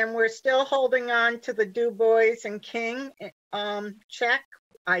 And we're still holding on to the Du Bois and King check.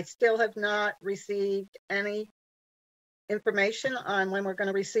 I still have not received any information on when we're going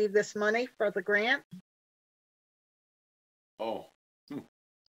to receive this money for the grant. Oh. Now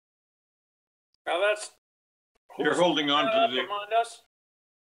that's. You're holding on to the. Remind us?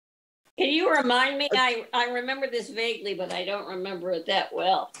 Can you remind me? I remember this vaguely, but I don't remember it that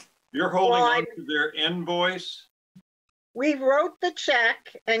well. You're holding on to their invoice? We wrote the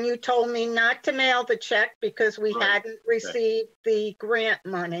check and you told me not to mail the check because we hadn't received the grant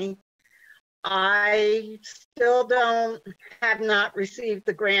money. I still have not received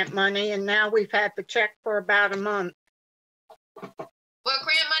the grant money, and now we've had the check for about a month. What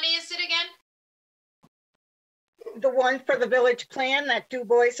grant money is it again? The one for the village plan that Du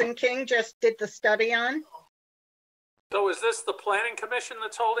Bois and King just did the study on. So is this the planning commission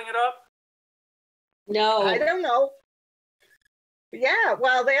that's holding it up? No. I don't know. Yeah,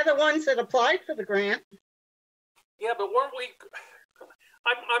 well, they're the ones that applied for the grant. Yeah, but weren't we?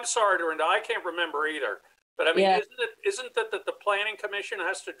 I'm sorry, Dorinda, I can't remember either. But I mean, isn't it that the planning commission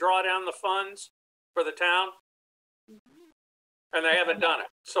has to draw down the funds for the town? And they haven't done it.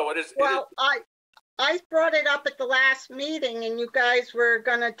 So it is. Well, I brought it up at the last meeting, and you guys were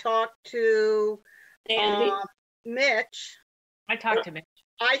gonna talk to Mitch. I talked to Mitch.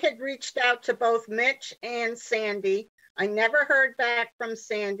 I had reached out to both Mitch and Sandy. I never heard back from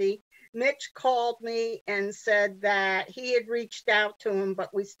Sandy. Mitch called me and said that he had reached out to him,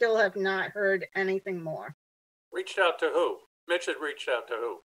 but we still have not heard anything more. Reached out to who? Mitch had reached out to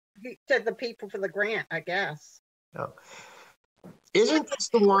who? He said the people for the grant, I guess. Oh. Isn't this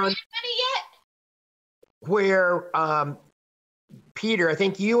the one where, Peter, I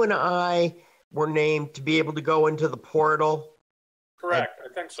think you and I were named to be able to go into the portal? Correct,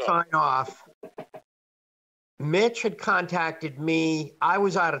 I think so. Sign off. Mitch had contacted me. I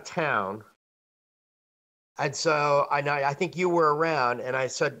was out of town. And so I think you were around, and I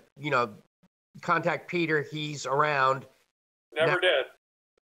said, contact Peter, he's around. Never did.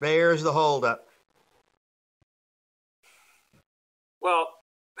 There's the holdup. Well,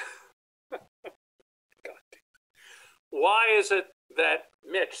 why is it that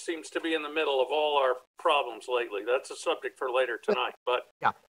Mitch seems to be in the middle of all our problems lately? That's a subject for later tonight, but.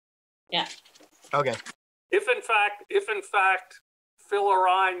 Yeah. Okay. If in fact, Phil or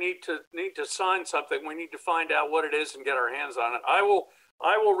I need to sign something, we need to find out what it is and get our hands on it. I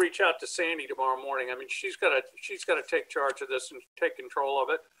will reach out to Sandy tomorrow morning. I mean, she's got to take charge of this and take control of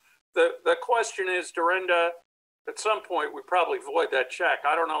it. The question is, Dorinda, at some point we probably void that check.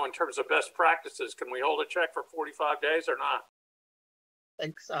 I don't know in terms of best practices. Can we hold a check for 45 days or not? I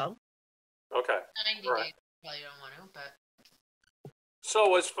think so. Okay. 90 All right. days, probably don't want to, but.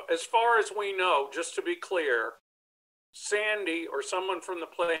 So as far as we know, just to be clear, Sandy or someone from the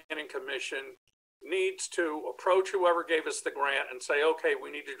planning commission needs to approach whoever gave us the grant and say, okay,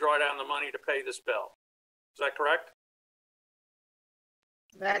 we need to draw down the money to pay this bill. Is that correct?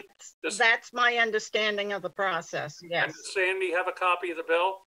 That's my understanding of the process, yes. And does Sandy have a copy of the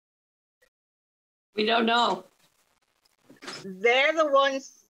bill? We don't know. They're the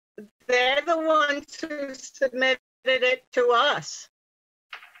ones who submitted it to us.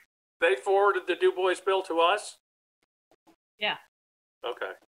 They forwarded the Du Bois bill to us? Yeah.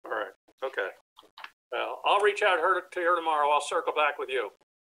 Okay, all right, okay. Well, I'll reach out to her tomorrow. I'll circle back with you.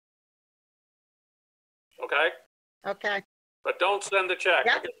 Okay? Okay, But don't send the check.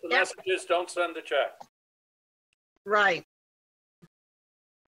 Yep, I get the yep. messages, don't send the check. right.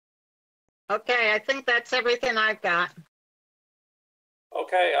 Okay, I think that's everything I've got.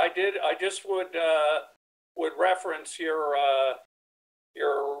 Okay, I just would reference your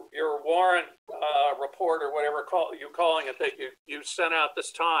warrant report or whatever you're calling it that you sent out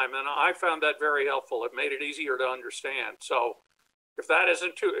this time, and I found that very helpful. It made it easier to understand. So if that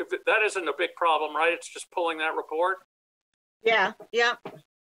isn't a big problem, right? It's just pulling that report. Yeah, yeah,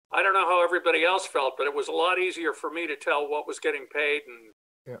 I don't know how everybody else felt, but it was a lot easier for me to tell what was getting paid and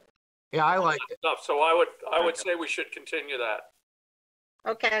Yeah, I like it. stuff. So I would say we should continue that.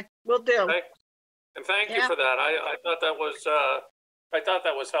 okay, will do. Okay? And thank you Yeah. for that. I thought that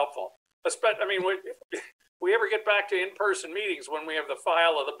was helpful. I mean, if we ever get back to in-person meetings when we have the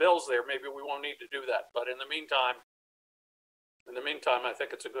file of the bills there, maybe we won't need to do that. But in the meantime, I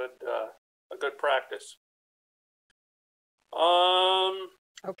think it's a good practice.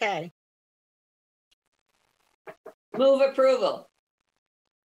 Okay, Move approval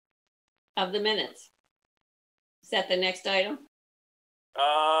of the minutes. Is that the next item?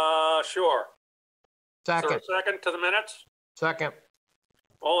 Sure. Is there Second, a second to the minutes? second.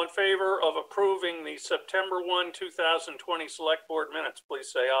 All in favor of approving the September 1, 2020 Select Board minutes,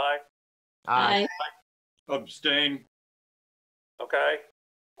 please say aye. Aye. Abstain. Okay.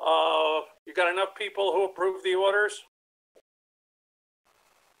 You got enough people who approve the orders?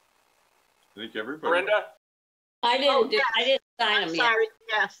 I think everybody. Brenda? I didn't yes. I didn't sign I'm them yet. sorry,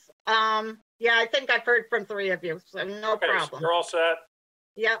 yes. Yeah, I think I've heard from 3 of you, so no Okay, so problem. you're all set.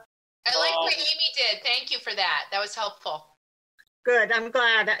 Yep, I like what Amy did. Thank you for that. That was helpful. good, I'm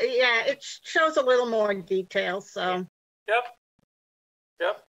glad. Yeah, it shows a little more detail, so. Yep.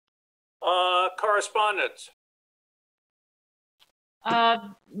 Correspondence.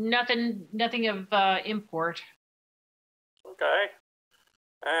 Nothing of import. Okay.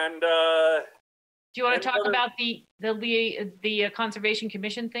 And Do you want Any to talk other- about the Conservation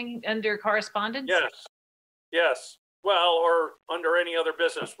Commission thing under correspondence? yes. Well, or under any other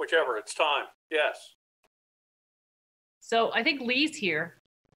business, whichever. It's time. Yes. So I think Lee's here.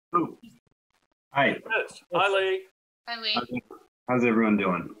 Oh, hi. Yes. Hi, Lee. Hi, Lee. How's everyone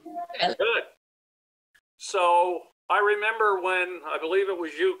doing? Good. So I remember when I believe it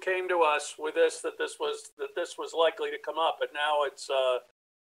was you came to us with this that this was likely to come up, but now it's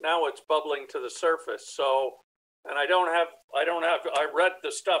bubbling to the surface. So, and I read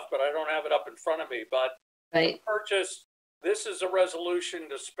the stuff, but I don't have it up in front of me. But Right. purchase. This is a resolution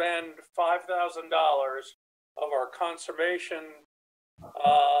to spend $5,000 of our conservation.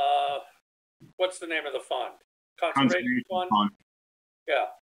 What's the name of the fund? Conservation fund.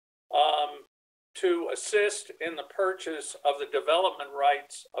 Yeah. To assist in the purchase of the development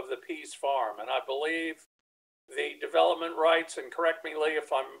rights of the Pease Farm, and I believe the development rights. And correct me, Lee,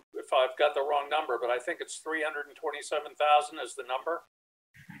 if I've got the wrong number, but I think it's 327,000 is the number.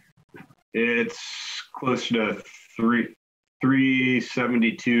 It's closer to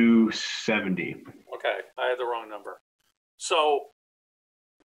 372.70. Okay, I had the wrong number. So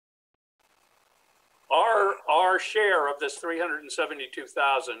our share of this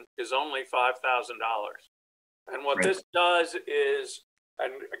 372,000 is only $5,000. And what Right. this does is,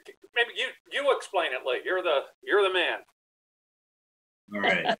 and maybe you explain it, Lee. You're the man. All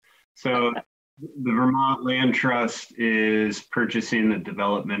right. So the Vermont Land Trust is purchasing the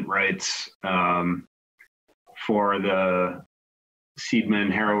development rights for the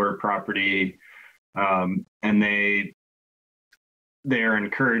Seedman Harrower property, and they're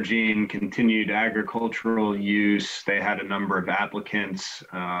encouraging continued agricultural use. They had a number of applicants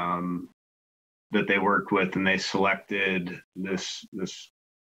that they worked with, and they selected this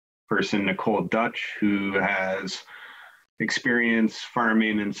person, Nicole Dutch, who has experience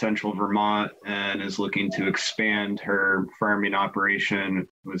farming in central Vermont and is looking to expand her farming operation.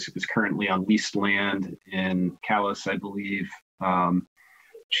 Was currently on leased land in Calais, I believe.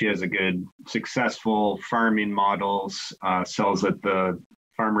 She has a good, successful farming models, sells at the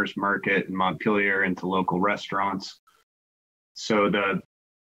farmers market in Montpelier and to local restaurants. So the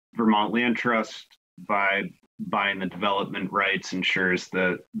Vermont Land Trust, by buying the development rights, ensures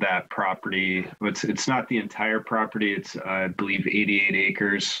that property, it's not the entire property, it's I believe 88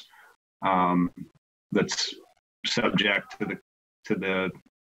 acres that's subject to the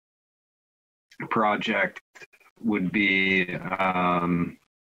project would be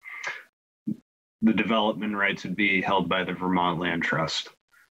the development rights would be held by the Vermont Land Trust,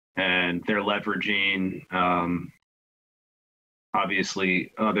 and they're leveraging.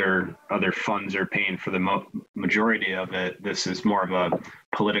 Obviously, other funds are paying for the majority of it. This is more of a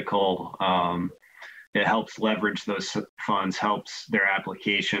political. It helps leverage those funds, helps their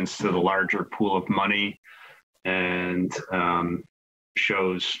applications to the larger pool of money, and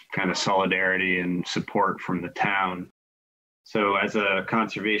shows kind of solidarity and support from the town. So as a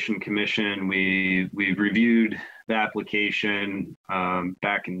conservation commission, we reviewed the application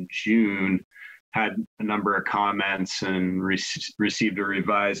back in June, had a number of comments, and received a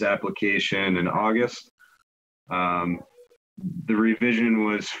revised application in August. The revision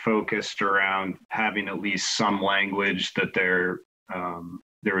was focused around having at least some language that there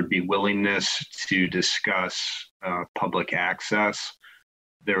would be willingness to discuss public access.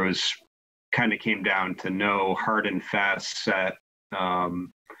 There was kind of came down to no hard and fast set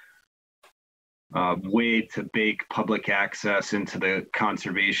way to bake public access into the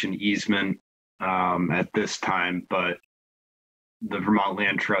conservation easement at this time, but the Vermont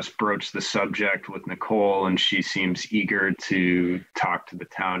Land Trust broached the subject with Nicole, and she seems eager to talk to the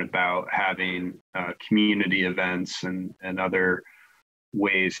town about having community events and other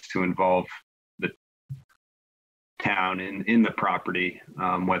ways to involve the town in the property,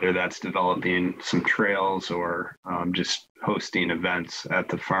 whether that's developing some trails or just hosting events at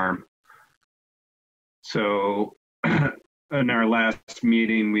the farm. So in our last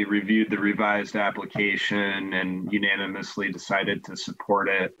meeting, we reviewed the revised application and unanimously decided to support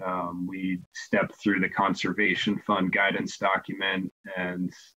it. We stepped through the Conservation Fund guidance document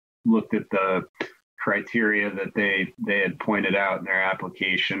and looked at the criteria that they had pointed out in their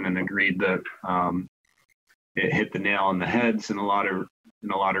application, and agreed that it hit the nail on the heads in a lot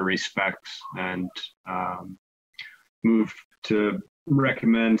of respects, and moved to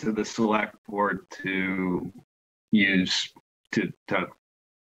recommend to the select board to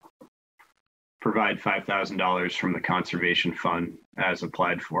provide $5,000 from the conservation fund as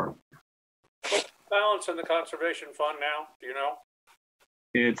applied for. What's the balance in the conservation fund now? Do you know?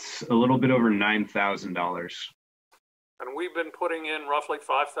 It's a little bit over $9,000. And we've been putting in roughly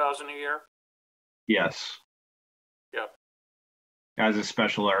 $5,000 a year? Yes. Yeah. As a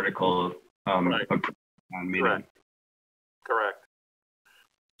special article. Right. Correct.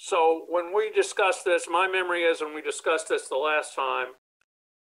 So when we discussed this, my memory is when we discussed this the last time,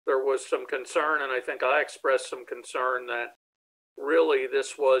 there was some concern, and I think I expressed some concern that really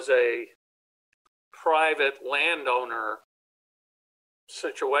this was a private landowner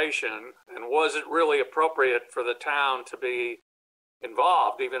situation, and was it really appropriate for the town to be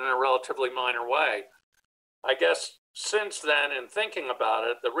involved, even in a relatively minor way? I guess since then, in thinking about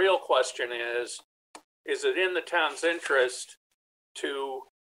it, the real question is it in the town's interest to,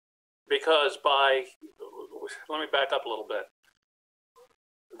 because let me back up a little bit.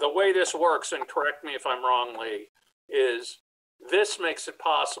 The way this works, and correct me if I'm wrong, Lee, is this makes it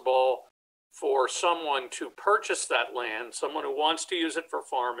possible for someone to purchase that land, someone who wants to use it for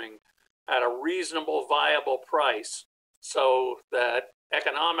farming, at a reasonable, viable price, so that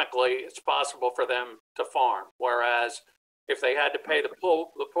economically it's possible for them to farm. Whereas if they had to pay the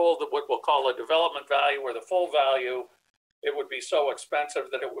full, what we'll call a development value or the full value, it would be so expensive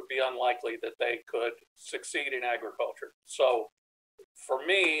that it would be unlikely that they could succeed in agriculture. So for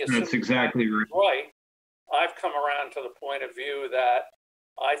me, that's exactly right. I've come around to the point of view that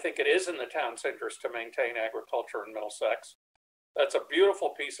I think it is in the town's interest to maintain agriculture in Middlesex. That's a beautiful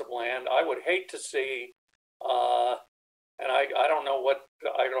piece of land. I would hate to see, and I don't know what,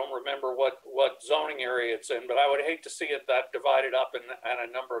 I don't remember what zoning area it's in, but I would hate to see it that divided up and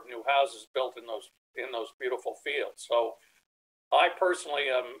a number of new houses built in those beautiful fields. So I personally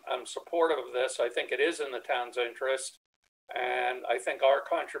am supportive of this. I think it is in the town's interest, and I think our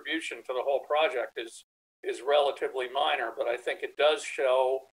contribution to the whole project is relatively minor, but I think it does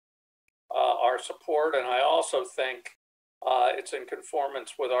show our support, and I also think it's in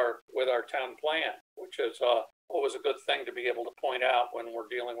conformance with our town plan, which is always a good thing to be able to point out when we're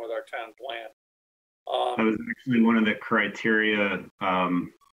dealing with our town plan. That was actually one of the criteria.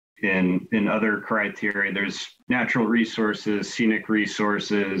 In other criteria, there's natural resources, scenic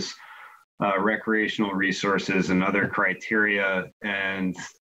resources, recreational resources, and other criteria, and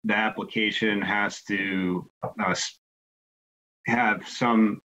the application has to have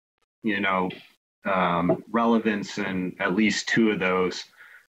some, relevance in at least two of those.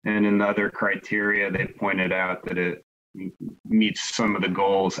 And in the other criteria, they pointed out that it meets some of the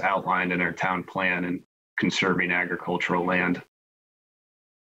goals outlined in our town plan and conserving agricultural land.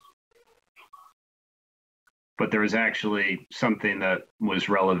 but there was actually something that was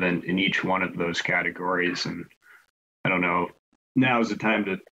relevant in each one of those categories. And I don't know, now is the time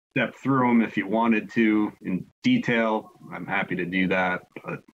to step through them if you wanted to in detail. I'm happy to do that.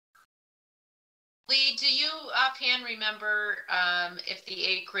 But Lee, do you offhand remember if the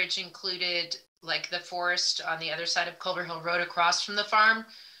acreage included like the forest on the other side of Culver Hill Road across from the farm?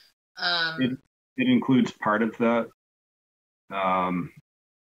 It includes part of that. And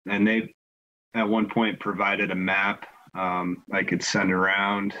they, at one point, provided a map I could send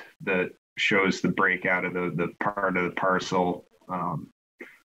around that shows the breakout of the part of the parcel. I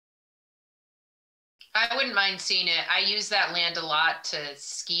wouldn't mind seeing it. I use that land a lot to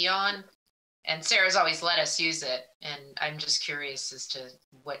ski on, and Sarah's always let us use it. And I'm just curious as to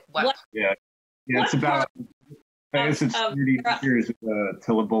what. Yeah, it's about. I guess it's 30 acres of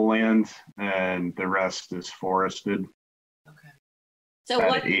tillable land, and the rest is forested. Okay. So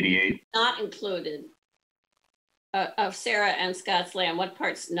what 88 not included of Sarah and Scott's land? What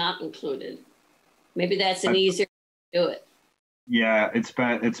part's not included? Maybe that's an easier way to do it. Yeah, it's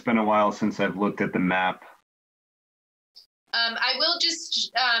been a while since I've looked at the map. I will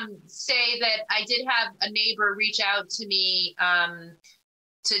just say that I did have a neighbor reach out to me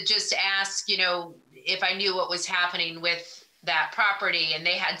to just ask, you know, if I knew what was happening with that property, and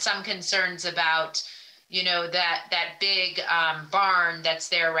they had some concerns about, you know, that big barn that's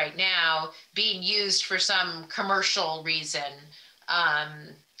there right now being used for some commercial reason.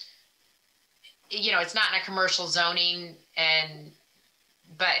 You know, it's not in a commercial zoning,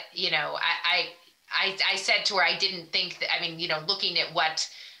 but you know, I said to her, I didn't think that, I mean, you know, looking at what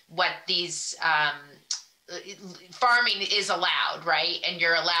these farming is allowed, right? And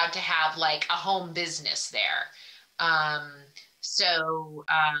you're allowed to have like a home business there. So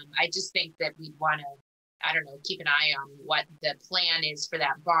I just think that we'd want to, I don't know, keep an eye on what the plan is for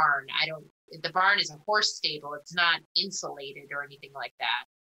that barn. The barn is a horse stable. It's not insulated or anything like that.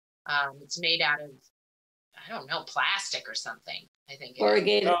 It's made out of, I don't know, plastic or something, I think.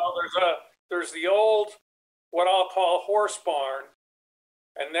 Corrugated. No, there's the old, what I'll call horse barn.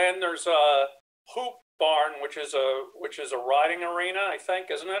 And then there's a hoop barn, which is a riding arena, I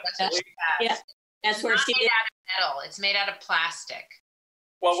think, isn't it? Yeah, that's where she made out of metal. It's made out of plastic.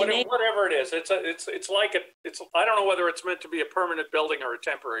 Well, whatever it is, it's like I don't know whether it's meant to be a permanent building or a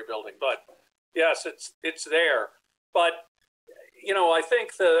temporary building, but yes, it's there. But you know, I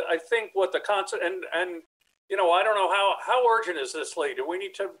think what the concept and you know, I don't know how urgent is this, Lee? Do we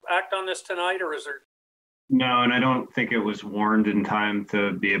need to act on this tonight, or is there? No, and I don't think it was warned in time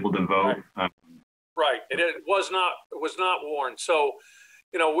to be able to vote. Right, it was not warned. So,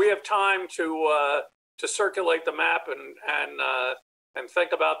 you know, we have time to circulate the map and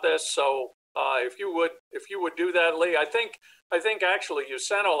think about this. So, if you would do that, Lee, I think actually you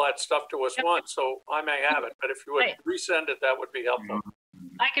sent all that stuff to us once, so I may have it. But if you would resend it, that would be helpful.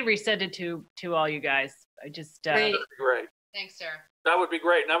 I can resend it to all you guys. I just That'd be great. Thanks, Sarah. That would be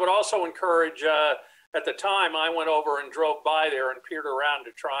great, and I would also encourage. At the time, I went over and drove by there and peered around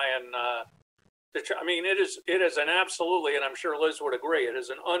to try and. I mean, it is an absolutely, and I'm sure Liz would agree, it is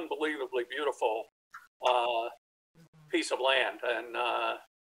an unbelievably beautiful piece of land, and I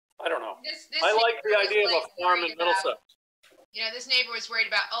don't know. I like the idea of a farm in Middlesex. You know, this neighbor was worried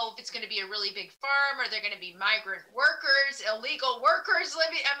about, if it's going to be a really big farm, or they're going to be migrant workers, illegal workers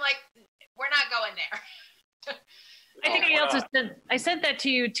living. I'm like, we're not going there. I think I sent that to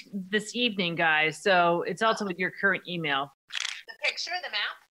you this evening, guys. So it's also with your current email. The picture, the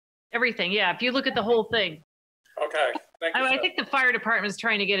map? Everything, yeah. If you look at the whole thing. Okay. Thank you, I think the fire department is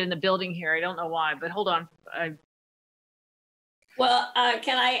trying to get in the building here. I don't know why, but hold on. Well,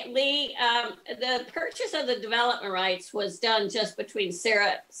 Lee, the purchase of the development rights was done just between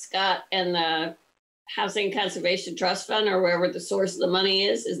Sarah, Scott, and the Housing Conservation Trust Fund, or wherever the source of the money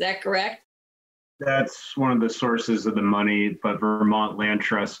is. Is that correct? That's one of the sources of the money, but Vermont Land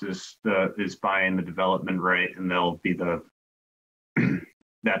Trust is buying the development right, and they'll be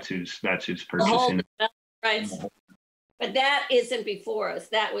that's who's purchasing the rights. But that isn't before us.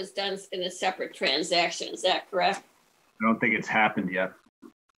 That was done in a separate transaction. Is that correct? I don't think it's happened yet.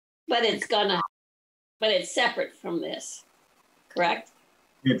 But it's separate from this, correct?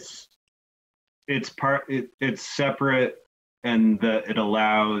 It's separate, and it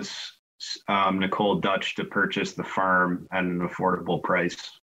allows Nicole Dutch to purchase the farm at an affordable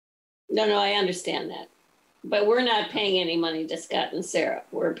price. No, I understand that. But we're not paying any money to Scott and Sarah.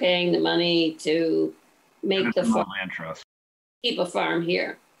 We're paying the money to make the farm, Land Trust. Keep a farm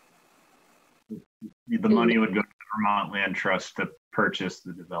here. The money would go to the Vermont Land Trust to purchase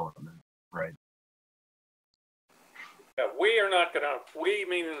the development, right? Yeah, we are not going to, we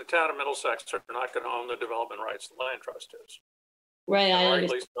meaning the town of Middlesex, are not going to own the development rights. The land trust is. Right, I Or at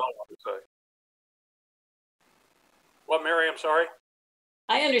understand. least don't want to say. What, Mary? I'm sorry.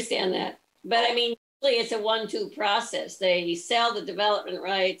 I understand that. But I mean, usually it's a 1-2 process. They sell the development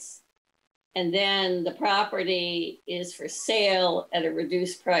rights and then the property is for sale at a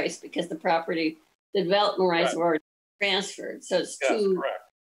reduced price because the development rights are already transferred. So it's Correct.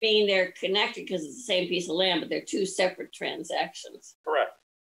 being they're connected because it's the same piece of land, but they're two separate transactions. Correct.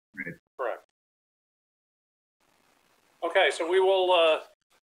 Right. Correct. Okay, so we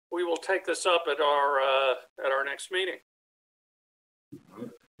will take this up at our next meeting.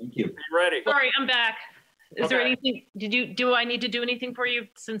 Thank you. Are you ready? Sorry, I'm back. Is there Okay. anything, do I need to do anything for you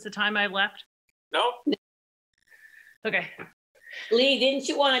since the time I left? No? Okay. Lee, didn't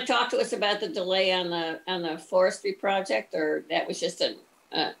you want to talk to us about the delay on the forestry project, or that was just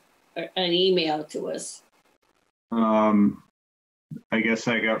an email to us? I guess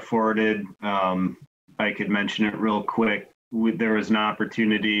I got forwarded. I could mention it real quick. There was an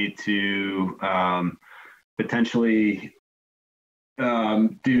opportunity to potentially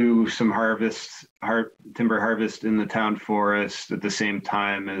do some timber harvest in the town forest at the same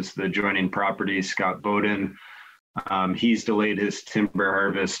time as the adjoining property, Scott Bowden. He's delayed his timber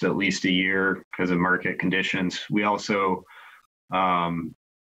harvest at least a year because of market conditions. We also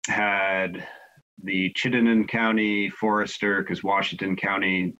had the Chittenden County forester, because Washington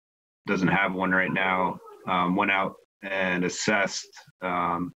County doesn't have one right now, went out and assessed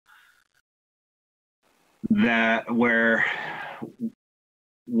that where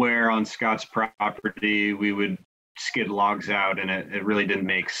on Scott's property we would skid logs out, and it really didn't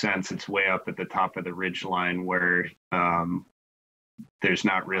make sense. It's way up at the top of the ridge line where there's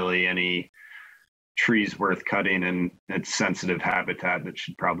not really any trees worth cutting, and it's sensitive habitat that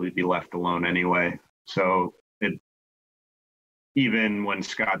should probably be left alone anyway. So even when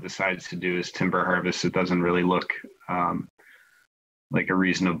Scott decides to do his timber harvest, it doesn't really look like a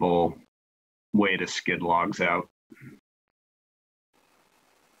reasonable way to skid logs out.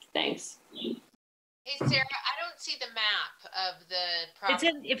 Thanks. Hey, Sarah, I don't see the map of the It's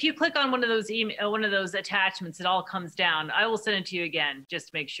property. if you click on one of those attachments, it all comes down. I will send it to you again, just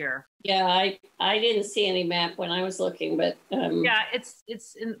to make sure. Yeah, I didn't see any map when I was looking, but Yeah, it's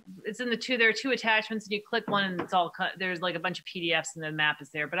in the two. There are two attachments, and you click one, and it's all there's like a bunch of PDFs, and the map is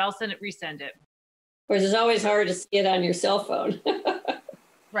there. But I'll resend it. of course it's always hard to see it on your cell phone.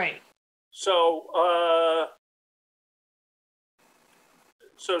 Right. So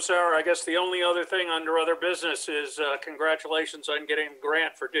Sarah, I guess the only other thing under other business is congratulations on getting a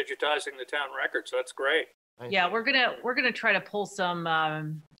grant for digitizing the town records. That's great. Yeah, we're gonna try to pull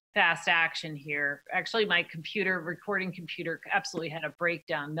some fast action here. Actually, my recording computer absolutely had a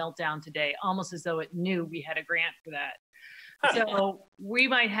meltdown today, almost as though it knew we had a grant for that. So we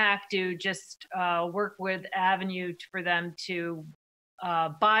might have to just work with Avenue for them to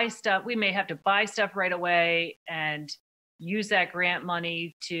buy stuff. We may have to buy stuff right away and use that grant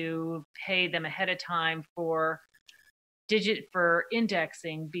money to pay them ahead of time for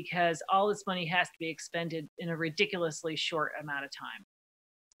indexing, because all this money has to be expended in a ridiculously short amount of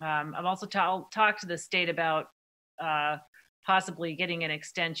time. I've also talked to the state about possibly getting an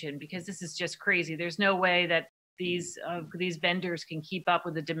extension, because this is just crazy. There's no way that these vendors can keep up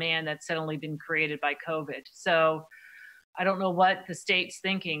with the demand that's suddenly been created by COVID. So I don't know what the state's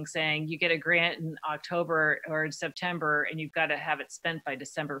thinking, saying you get a grant in October or in September and you've got to have it spent by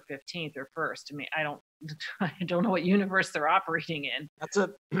December 15th or 1st. I mean, I don't know what universe they're operating in.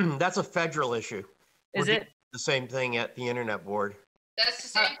 That's a federal issue. Is it the same thing at the internet board? That's the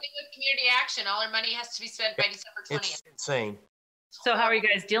same thing with community action. All our money has to be spent by December 20th. It's insane. So how are you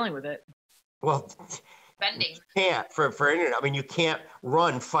guys dealing with it? Well, Spending. you can't for internet. I mean, you can't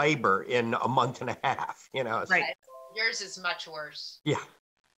run fiber in a month and a half. Right. Yours is much worse. Yeah.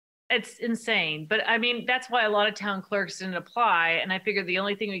 It's insane. But I mean, that's why a lot of town clerks didn't apply. And I figured the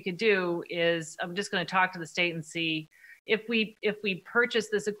only thing we could do is, I'm just going to talk to the state and see if we purchase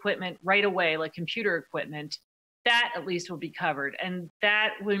this equipment right away, like computer equipment, that at least will be covered. And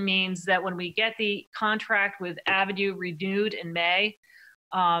that means that when we get the contract with Avenue renewed in May,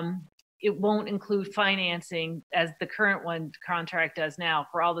 it won't include financing as the current contract does now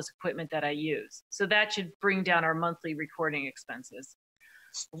for all this equipment that I use. So that should bring down our monthly recording expenses.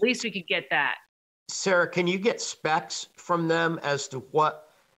 At least we could get that. Sarah, can you get specs from them as to what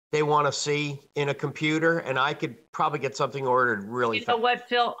they want to see in a computer? And I could probably get something ordered really fast. You know what,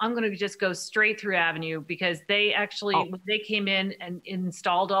 Phil? I'm going to just go straight through Avenue, because they actually, when they came in and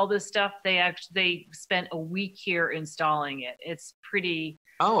installed all this stuff, they spent a week here installing it. It's pretty.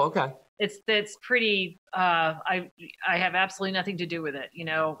 Oh, okay. It's pretty, I have absolutely nothing to do with it, you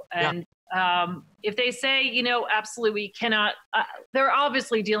know, and if they say, you know, absolutely we cannot, they're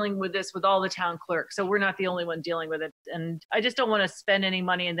obviously dealing with this with all the town clerks, so we're not the only one dealing with it. And I just don't want to spend any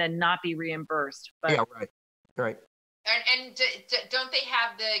money and then not be reimbursed. But Yeah, right. And don't they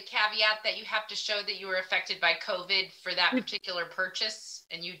have the caveat that you have to show that you were affected by COVID for that particular purchase?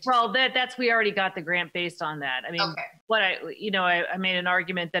 And you well, that's we already got the grant based on that. I mean, what I made an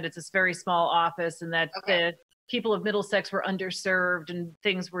argument that it's a very small office and that the people of Middlesex were underserved and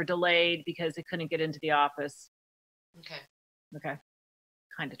things were delayed because they couldn't get into the office. Okay.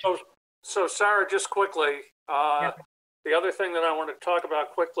 Kind of. So Sarah, just quickly, the other thing that I want to talk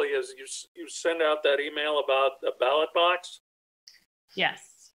about quickly is you send out that email about the ballot box.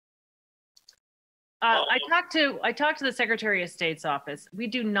 Yes. I talked to the Secretary of State's office. We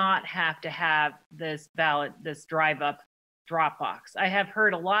do not have to have this drive-up drop box. I have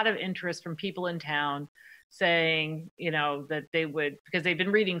heard a lot of interest from people in town saying, you know, that they would, because they've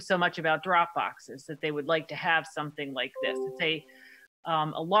been reading so much about drop boxes, that they would like to have something like this. It's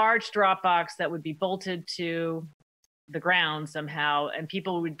a large drop box that would be bolted to the ground somehow, and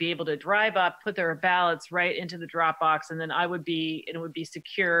people would be able to drive up, put their ballots right into the drop box, and then it would be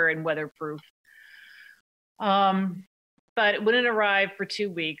secure and weatherproof. But it wouldn't arrive for 2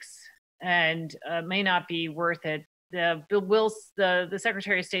 weeks and may not be worth it. The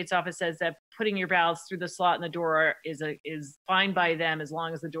Secretary of State's office says that putting your ballots through the slot in the door is fine by them as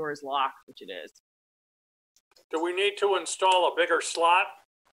long as the door is locked, which it is. Do we need to install a bigger slot?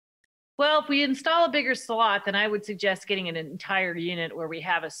 Well, if we install a bigger slot, then I would suggest getting an entire unit where we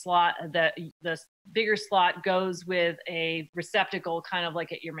have a slot that the bigger slot goes with a receptacle, kind of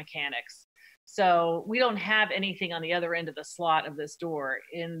like at your mechanics. So we don't have anything on the other end of the slot of this door.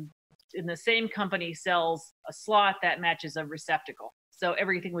 In the same company sells a slot that matches a receptacle. So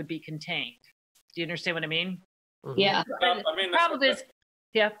everything would be contained. Do you understand what I mean? Yeah. I mean,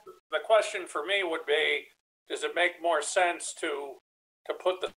 the question for me would be, does it make more sense to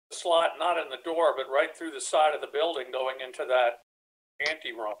put the slot not in the door, but right through the side of the building going into that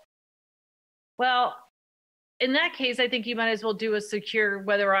ante room? Well, in that case, I think you might as well do a secure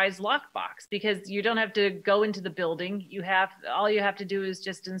weatherized lockbox, because you don't have to go into the building. All you have to do is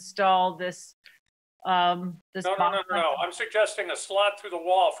just install this. No. I'm suggesting a slot through the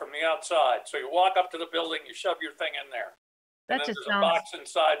wall from the outside. So you walk up to the building, you shove your thing in there. And then there's a box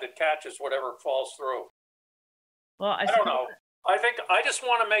inside that catches whatever falls through. Well, I don't know. I just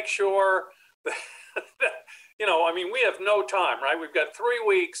want to make sure that, you know, I mean, we have no time, right? We've got 3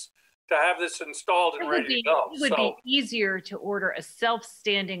 weeks to have this installed and ready to go. It would be easier to order a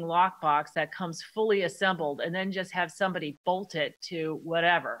self-standing lockbox that comes fully assembled and then just have somebody bolt it to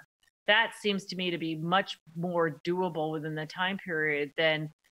whatever. That seems to me to be much more doable within the time period than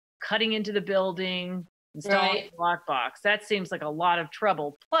cutting into the building, installing a lockbox. That seems like a lot of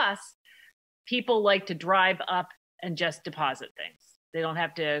trouble. Plus, people like to drive up and just deposit things. They don't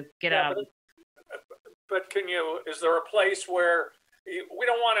have to get out. But is there a place where we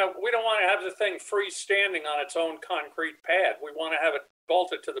don't want to have the thing freestanding on its own concrete pad? We want to have it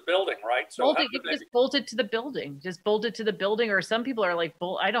bolted to the building, right? So just bolt it to the building. Just bolt it to the building, or some people are like,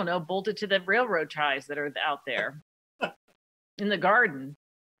 bolt it to the railroad ties that are out there in the garden.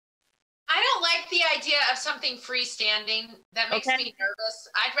 I don't like the idea of something freestanding. That makes me nervous.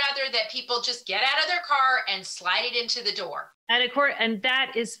 I'd rather that people just get out of their car and slide it into the door. And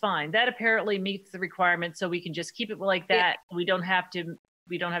that is fine. That apparently meets the requirement, so we can just keep it like that. Yeah. We don't have to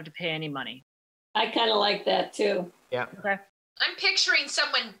pay any money. I kind of like that too. Yeah. Okay. I'm picturing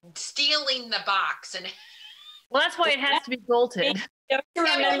someone stealing the box, and well, that's why it has to be bolted. But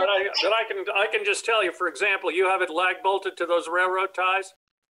I can just tell you, for example, you have it lag bolted to those railroad ties.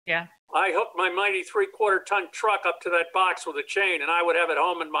 Yeah. I hooked my mighty 3/4 ton truck up to that box with a chain, and I would have it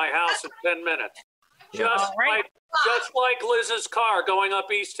home in my house in 10 minutes. Just like Liz's car going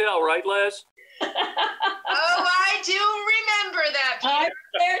up East Hill, right, Liz? Oh, I do remember that, Peter. I'm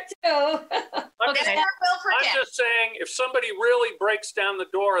there too. I'm just saying, if somebody really breaks down the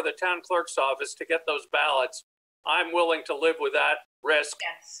door of the town clerk's office to get those ballots, I'm willing to live with that risk.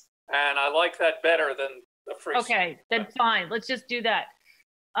 Yes. And I like that better than the free. Okay, then fine. Let's just do that.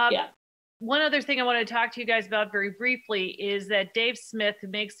 One other thing I want to talk to you guys about very briefly is that Dave Smith, who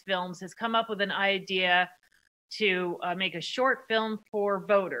makes films, has come up with an idea to make a short film for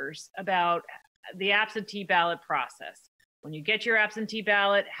voters about the absentee ballot process. When you get your absentee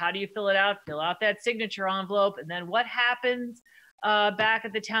ballot, how do you fill it out? Fill out that signature envelope, and then what happens back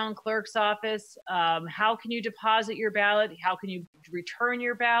at the town clerk's office? How can you deposit your ballot? How can you return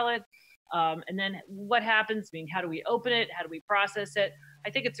your ballot? And then what happens? I mean, how do we open it? How do we process it? I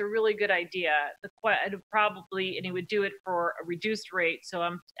think it's a really good idea. I'd probably, and he would do it for a reduced rate. So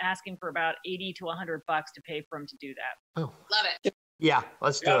I'm asking for about $80 to $100 to pay for him to do that. Oh, Love it. yeah,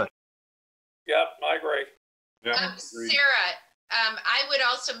 let's do it. Yep, I agree. Yeah. Sarah, I would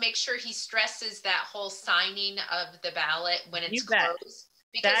also make sure he stresses that whole signing of the ballot when it's You bet. closed.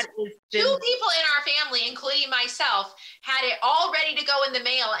 Because That is two people in our family, including myself, had it all ready to go in the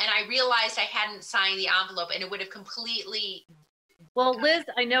mail, and I realized I hadn't signed the envelope, and it would have completely. Well, Liz,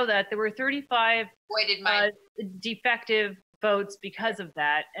 I know that there were 35 avoided my defective votes because of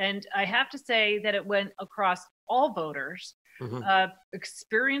that, and I have to say that it went across all voters.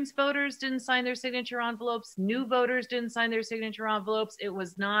 Experienced voters didn't sign their signature envelopes. New voters didn't sign their signature envelopes. It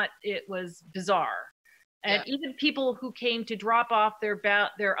was bizarre. And even people who came to drop off their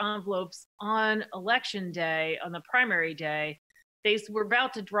envelopes on election day, on the primary day, they were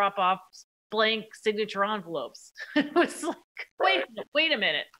about to drop off blank signature envelopes. It was like, wait a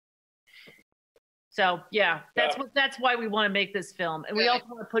minute. So yeah, that's why we want to make this film, and we also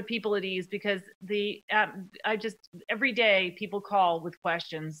want to put people at ease because every day people call with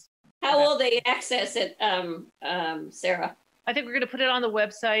questions. How will they access it, Sarah? I think we're going to put it on the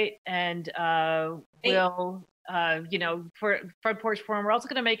website, and we'll, for Front Porch Forum, we're also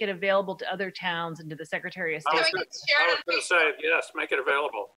going to make it available to other towns and to the Secretary of State. I was going to say, yes, make it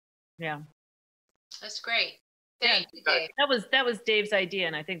available. Yeah. That's great. Thank you, Dave. That was Dave's idea,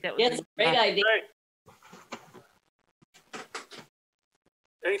 and I think that was It's a great idea. Great.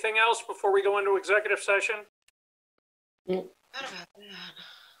 Anything else before we go into executive session?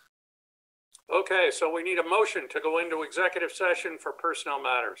 Okay, so we need a motion to go into executive session for personnel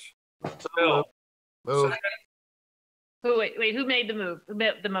matters. Bill. Move. Who made the move? Who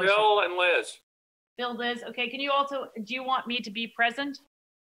made the motion? Bill and Liz. Bill, Liz. Okay, do you want me to be present?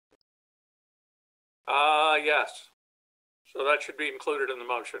 Yes. So that should be included in the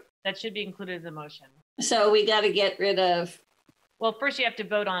motion. That should be included in the motion. So we got to get rid of. Well, first you have to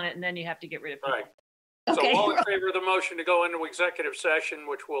vote on it, and then you have to get rid of people. Right. Okay. So all in favor of the motion to go into executive session,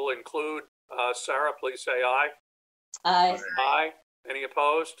 which will include Sarah, please say aye. Aye. Aye. Any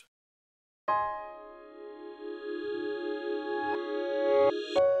opposed?